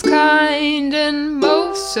 Stacy's kind and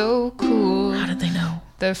Mo's so cool. How did they know?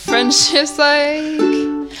 Their friendship's like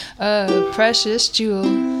a precious jewel,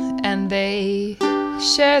 and they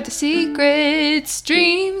share the secrets,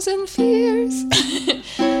 dreams, and fears,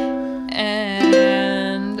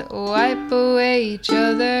 and wipe away each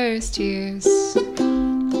other's tears.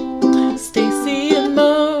 Stacy and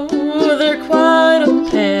Mo, they're quite a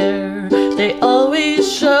pair. They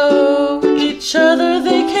always show each other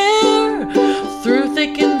they care. Through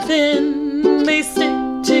thick and thin, they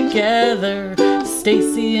stick together.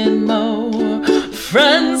 Stacy and Mo,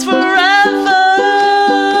 friends forever.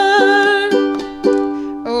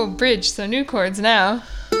 Oh, bridge, so new chords now.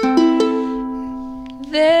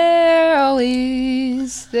 They're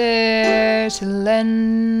always there to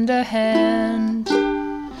lend a hand.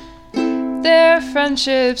 Their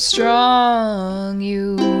friendship's strong,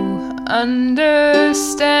 you understand.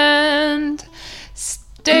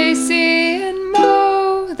 Stacy and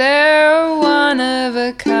Mo, they're one of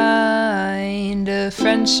a kind. A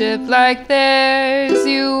friendship like theirs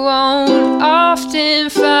you won't often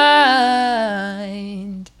find.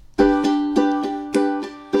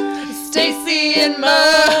 Stacy and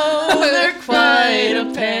Mo, they're quite a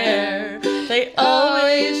pair. They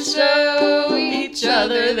always show each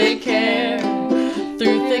other they care.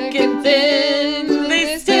 Through thick and thin,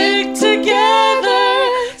 they stick together.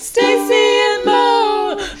 Stacy and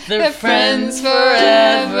Mo, they're friends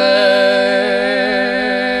forever.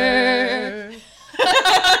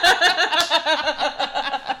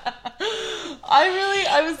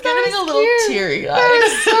 I was getting a little teary-eyed. That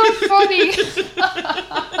was so funny.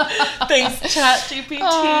 Thanks, ChatGPT.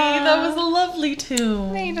 That was a lovely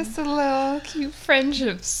tune. Made us a little cute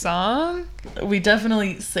friendship song. We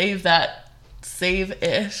definitely save it.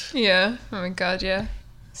 Yeah. Oh my god, yeah.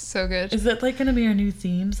 So good. Is that like gonna be our new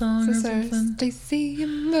theme song or something? Stacy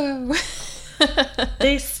and Mo.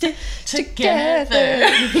 They stick together.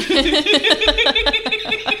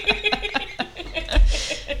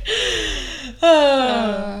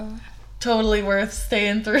 Totally worth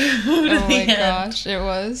staying through. Oh my gosh, it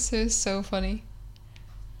was so funny.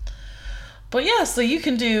 But yeah, so you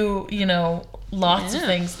can do, lots of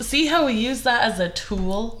things. See how we use that as a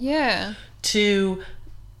tool? Yeah. To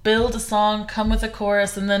build a song, come with a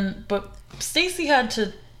chorus, but Stacey had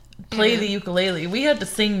to play the ukulele. We had to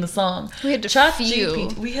sing the song. We had to feel.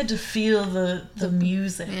 We had to feel the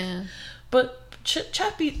music. Yeah. But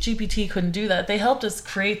ChatGPT couldn't do that. They helped us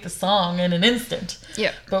create the song in an instant.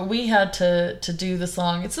 Yeah. But we had to do the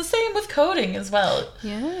song. It's the same with coding as well.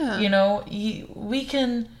 Yeah. We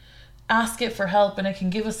can ask it for help and it can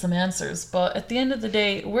give us some answers. But at the end of the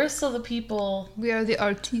day, we're still the people. We are the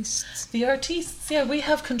artists. The artists, yeah, we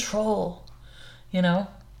have control, I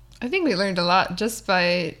think we learned a lot just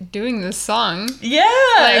by doing this song. Yeah.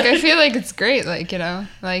 I feel like it's great.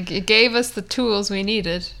 It gave us the tools we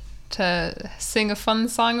needed to sing a fun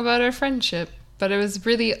song about our friendship. But it was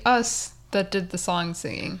really us that did the song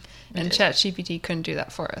singing. And ChatGPT couldn't do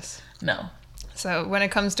that for us. No. So when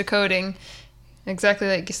it comes to coding, exactly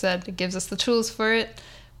like you said, it gives us the tools for it.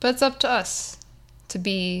 But it's up to us to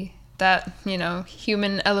be that,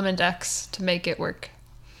 human element X to make it work.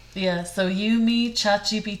 Yeah, so you, me,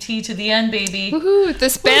 ChatGPT to the end, baby. Woohoo!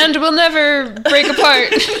 This band will never break apart.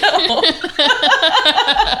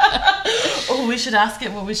 Oh, we should ask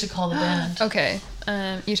it what we should call the band. Okay,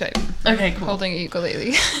 you type. Okay, cool. Holding a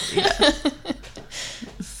ukulele. Yeah.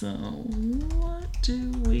 So, what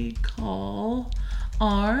do we call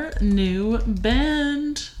our new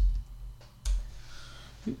band?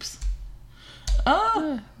 Oops.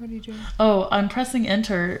 Oh. What are you doing? Oh, I'm pressing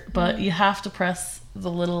enter, but you have to press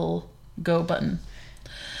the little go button.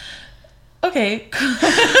 Okay.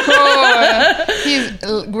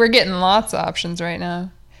 We're getting lots of options right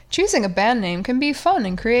now. Choosing a band name can be fun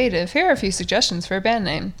and creative. Here are a few suggestions for a band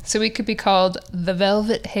name. So we could be called The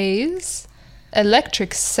Velvet Haze,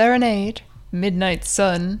 Electric Serenade, Midnight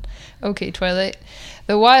Sun, OK Twilight,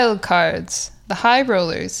 The Wild Cards, The High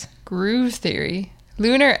Rollers, Groove Theory,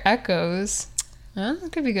 Lunar Echoes.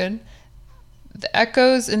 That could be good. The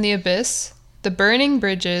Echoes in the Abyss, The Burning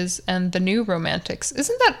Bridges, and The New Romantics.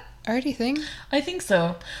 Isn't that already a thing? I think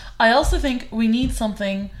so. I also think we need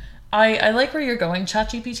something. I like where you're going,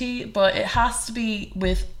 ChatGPT, but it has to be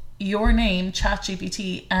with your name,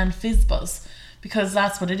 ChatGPT, and FizzBuzz, because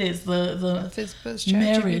that's what it is. The FizzBuzz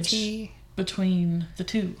marriage ChatGPT between the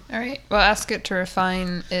two. All right. Well, ask it to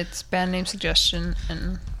refine its band name suggestion,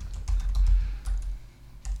 and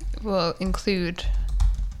we'll include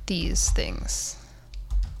these things.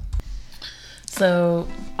 So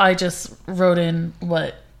I just wrote in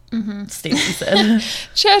what Stacey said.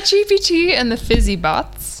 ChatGPT and the Fizzy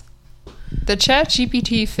bots, the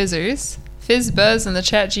ChatGPT fizzers, FizzBuzz and the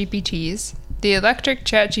ChatGPTs, the electric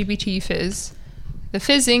ChatGPT fizz, the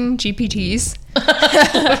fizzing GPTs, the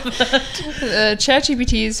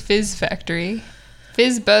ChatGPT's Fizz Factory,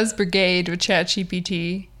 FizzBuzz Brigade with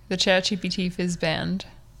ChatGPT, the ChatGPT Fizz Band.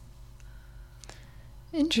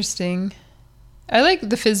 Interesting. I like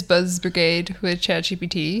the FizzBuzz Brigade with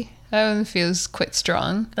ChatGPT. That one feels quite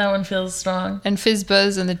strong. That one feels strong. And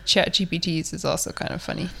FizzBuzz and the ChatGPTs is also kind of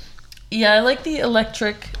funny. Yeah, I like the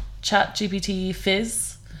electric ChatGPT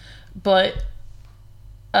fizz, but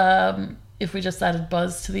if we just added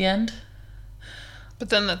buzz to the end. But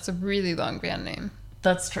then that's a really long band name.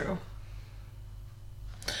 That's true.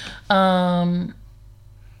 And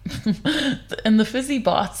the Fizzy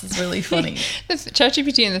bots is really funny. The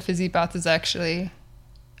ChatGPT and the Fizzy bots is actually...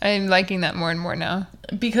 I'm liking that more and more now.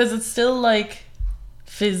 Because it's still like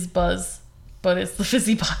fizz buzz, but it's the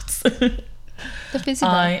Fizzy bots. The Fizzy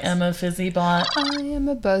bots. I am a Fizzy bot. I am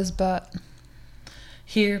a buzz bot.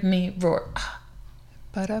 Hear me roar.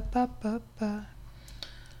 Ba-da-ba-ba-ba.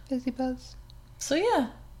 Fizzy buzz. So yeah.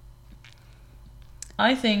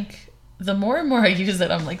 I think the more and more I use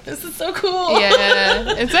it, I'm like, this is so cool.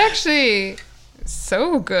 Yeah, it's actually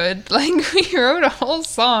so good. Like, we wrote a whole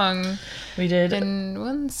song. We did. In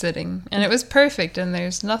one sitting. And it was perfect, and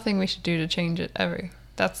there's nothing we should do to change it ever.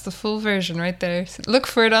 That's the full version right there. Look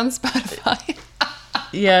for it on Spotify.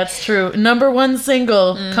 Yeah, it's true. Number 1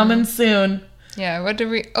 single coming soon. Yeah, what did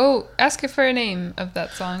we... Oh, ask it for a name of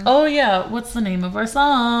that song. Oh yeah, what's the name of our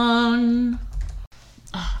song?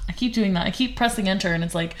 I keep doing that. I keep pressing enter and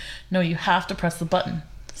it's like, no, you have to press the button.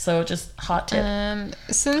 So just hot tip.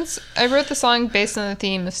 Since I wrote the song based on the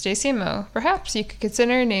theme of Stacey and Mo, perhaps you could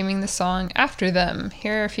consider naming the song after them.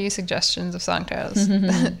 Here are a few suggestions of song titles.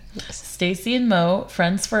 Stacey and Mo,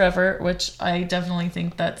 Friends Forever, which I definitely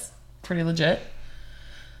think that's pretty legit.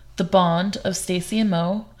 The Bond of Stacey and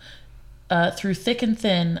Mo. Through Thick and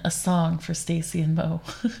Thin, a song for Stacey and Mo.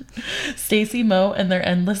 Stacey, Mo, and their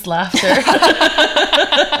endless laughter.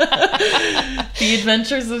 The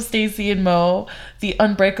Adventures of Stacey and Mo. The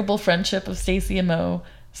Unbreakable Friendship of Stacey and Mo.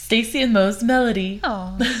 Stacey and Mo's Melody.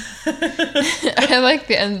 Oh, I like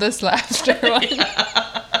the endless laughter one.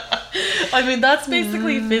 Yeah. I mean, that's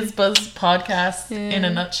basically FizzBuzz podcast in a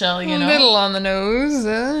nutshell, you know? A little on the nose,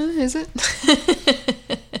 is it?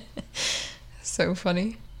 So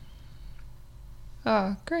funny.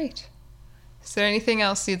 Oh, great. Is there anything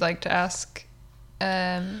else you'd like to ask?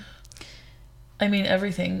 I mean,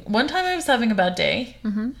 everything. One time I was having a bad day,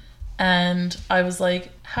 and I was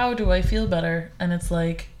like, how do I feel better? And it's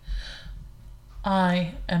like,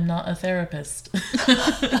 I am not a therapist.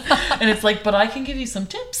 And it's like, but I can give you some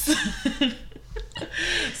tips.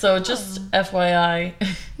 So just FYI.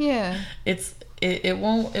 Yeah. It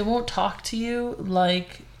won't talk to you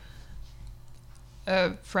like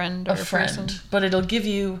a friend or a person, but it'll give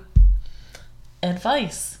you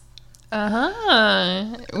advice.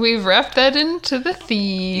 We've wrapped that into the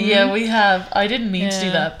theme. Yeah, we have. I didn't mean to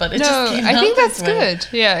do that, but it just came out. I think that's this way. good.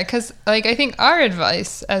 Yeah, because like I think our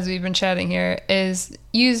advice, as we've been chatting here, is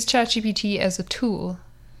use ChatGPT as a tool.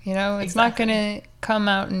 You know, it's not gonna come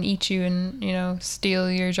out and eat you and, you know,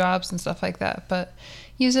 steal your jobs and stuff like that, but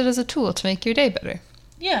use it as a tool to make your day better.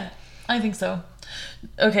 Yeah, I think so.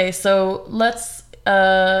 Okay, so let's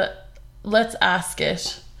ask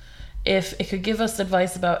it if it could give us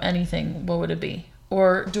advice about anything. What would it be?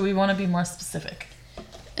 Or do we want to be more specific?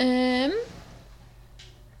 Yeah,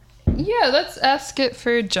 let's ask it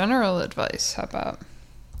for general advice. How about?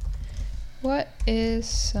 What is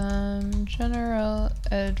some general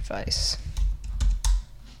advice?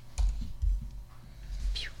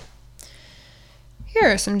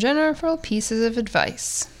 Here are some general pieces of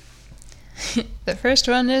advice. The first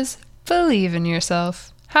one is believe in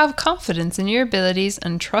yourself. Have confidence in your abilities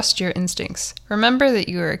and trust your instincts. Remember that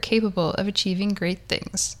you are capable of achieving great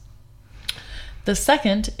things. The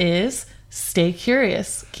second is stay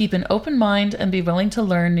curious. Keep an open mind and be willing to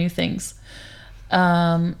learn new things.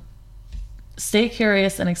 Stay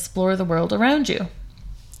curious and explore the world around you.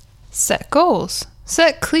 Set goals.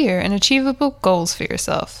 Set clear and achievable goals for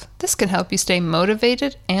yourself. This can help you stay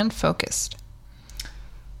motivated and focused.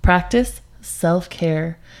 Practice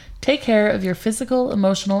self-care. Take care of your physical,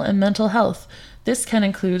 emotional, and mental health. This can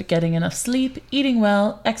include getting enough sleep, eating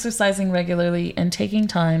well, exercising regularly, and taking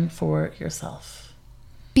time for yourself.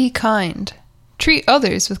 Be kind. Treat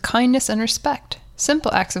others with kindness and respect.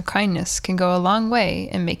 Simple acts of kindness can go a long way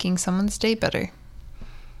in making someone's day better.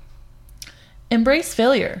 Embrace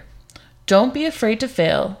failure. Don't be afraid to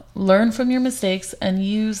fail. Learn from your mistakes and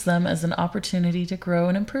use them as an opportunity to grow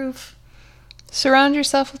and improve. Surround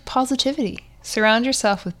yourself with positivity. Surround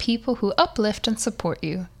yourself with people who uplift and support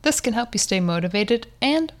you. This can help you stay motivated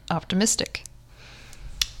and optimistic.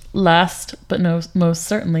 Last, but most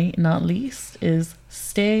certainly not least, is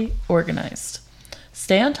stay organized.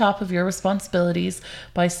 Stay on top of your responsibilities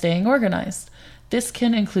by staying organized. This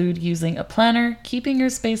can include using a planner, keeping your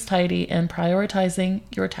space tidy, and prioritizing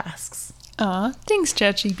your tasks. Aw, thanks,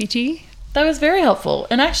 ChatGPT. That was very helpful.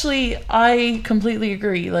 And actually, I completely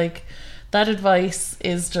agree. Like, that advice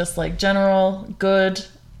is just like general, good,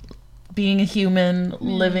 being a human,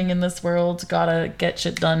 living in this world, gotta get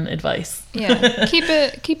shit done advice. Yeah, keep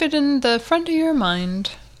it in the front of your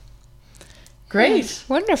mind. Great. Yes,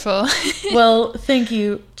 wonderful. Well, thank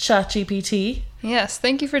you, ChatGPT. Yes,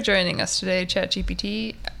 thank you for joining us today,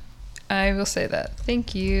 ChatGPT. I will say that.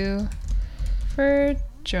 Thank you for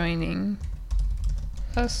joining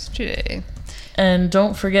us today. And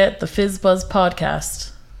don't forget the FizzBuzz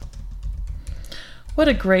podcast. What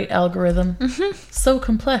a great algorithm. So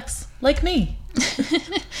complex. Like me. I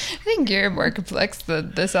think you're more complex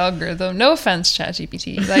than this algorithm. No offense,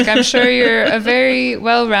 ChatGPT. Like, I'm sure you're a very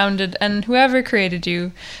well-rounded, and whoever created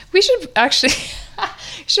you, we should actually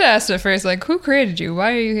should ask it first, like, who created you?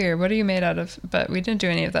 Why are you here? What are you made out of? But we didn't do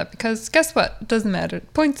any of that because guess what? It doesn't matter.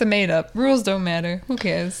 Points are made up. Rules don't matter. Who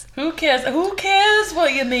cares? Who cares? Who cares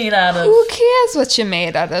what you're made out of? Who cares what you're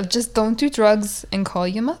made out of? Just don't do drugs and call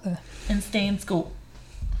your mother. And stay in school.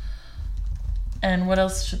 And what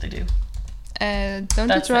else should they do? Don't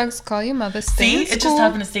That's do drugs. Call your mother. Stay See, in it just school.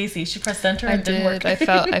 happened to Stacy. She pressed enter and it didn't work. I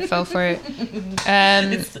fell for it.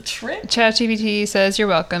 It's the trick. ChatGPT says, "You're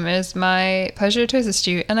welcome. It is my pleasure to assist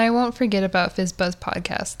you, and I won't forget about FizzBuzz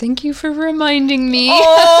podcast. Thank you for reminding me."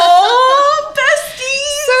 Oh,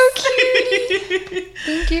 besties! So cute.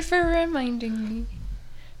 Thank you for reminding me.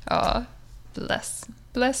 Oh, bless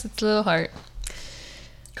its little heart.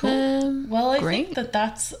 Cool. Well, I great. think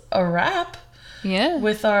that's a wrap. Yeah.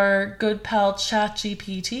 With our good pal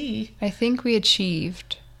ChatGPT. I think we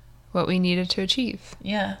achieved what we needed to achieve.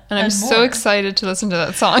 Yeah. And I'm so more. excited to listen to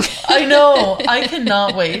that song. I know. I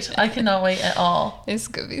cannot wait. I cannot wait at all. It's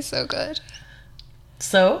going to be so good.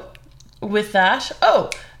 So, with that,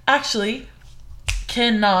 actually,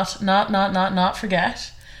 cannot not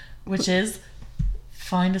forget, which is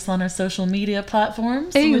find us on our social media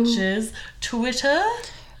platforms, Ayo. which is Twitter,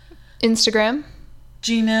 Instagram.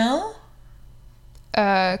 Gmail.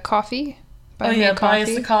 Coffee. Buy us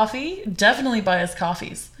a coffee. Definitely buy us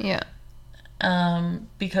coffees. Yeah.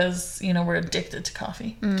 Because, we're addicted to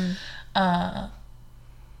coffee. And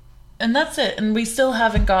that's it. And we still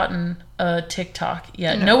haven't gotten a TikTok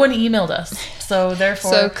yet. No one emailed us. So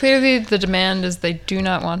therefore... So clearly the demand is they do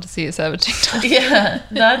not want to see us have a TikTok. Yeah,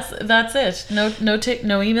 that's it. No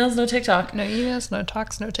emails, no TikTok. No emails, no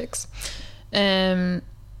talks, no ticks. But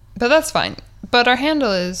that's fine. But our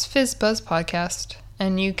handle is FizzBuzz Podcast.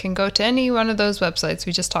 And you can go to any one of those websites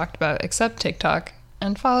we just talked about, except TikTok,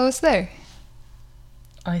 and follow us there.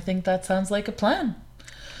 I think that sounds like a plan.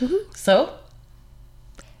 Woohoo. So,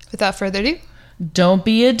 without further ado, don't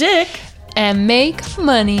be a dick and make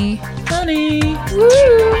money. Money. Woo!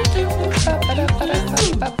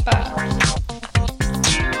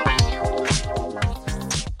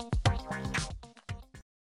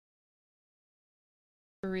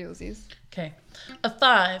 For realsies. Okay. A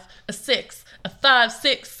 5, a 6, a 5,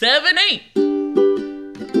 6, 7, 8.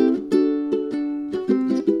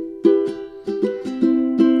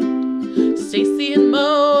 Stacy and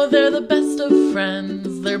Mo, they're the best of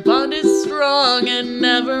friends. Their bond is strong strong and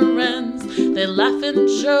never ends. They laugh and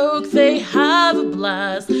joke, they have a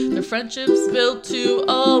blast. Their friendship's built to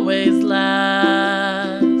always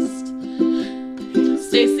last.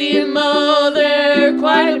 Stacy and Mo, they're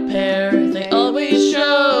quite a pair. They always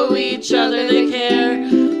show each other they care.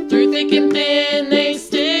 Through thick and thin, they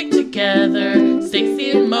stick together.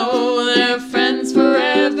 Stacy and Mo, they're friends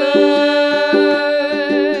forever.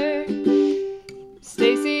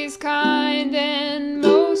 Stacy's kind and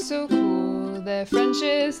Mo's so cool. Their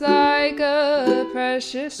friendship's like a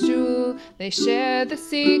precious jewel. They share the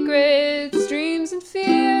secrets, dreams, and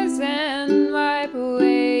fears, and wipe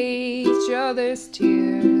away each other's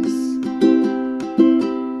tears.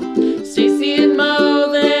 Stacy and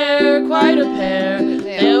Mo, they're quite a pair.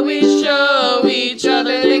 They always show each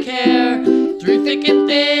other they care. Through thick and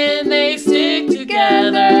thin, they stick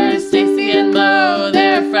together. Stacy and Mo,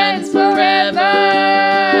 they're friends forever.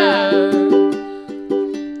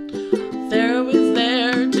 They're always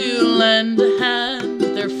there to lend a hand.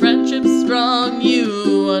 Their friendship's strong,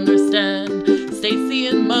 you understand. Stacy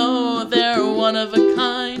and Mo, they're one of a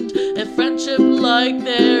kind. A friendship like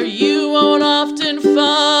their you won't often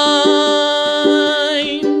find.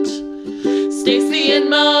 Stacy and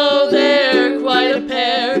Mo, they're quite a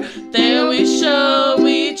pair. They always show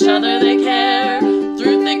each other they care.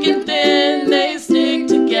 Through thick and thin, they stick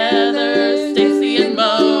together. Stacy and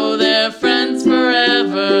Mo, they're friends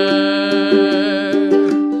forever.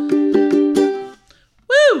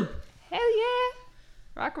 Woo! Hell yeah!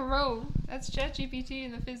 Rock and roll. That's ChatGPT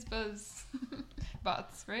and the FizzBuzz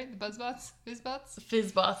bots, right? The BuzzBots? FizzBots?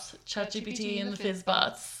 Fizzbots, ChatGPT and the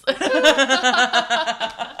Fizzbots.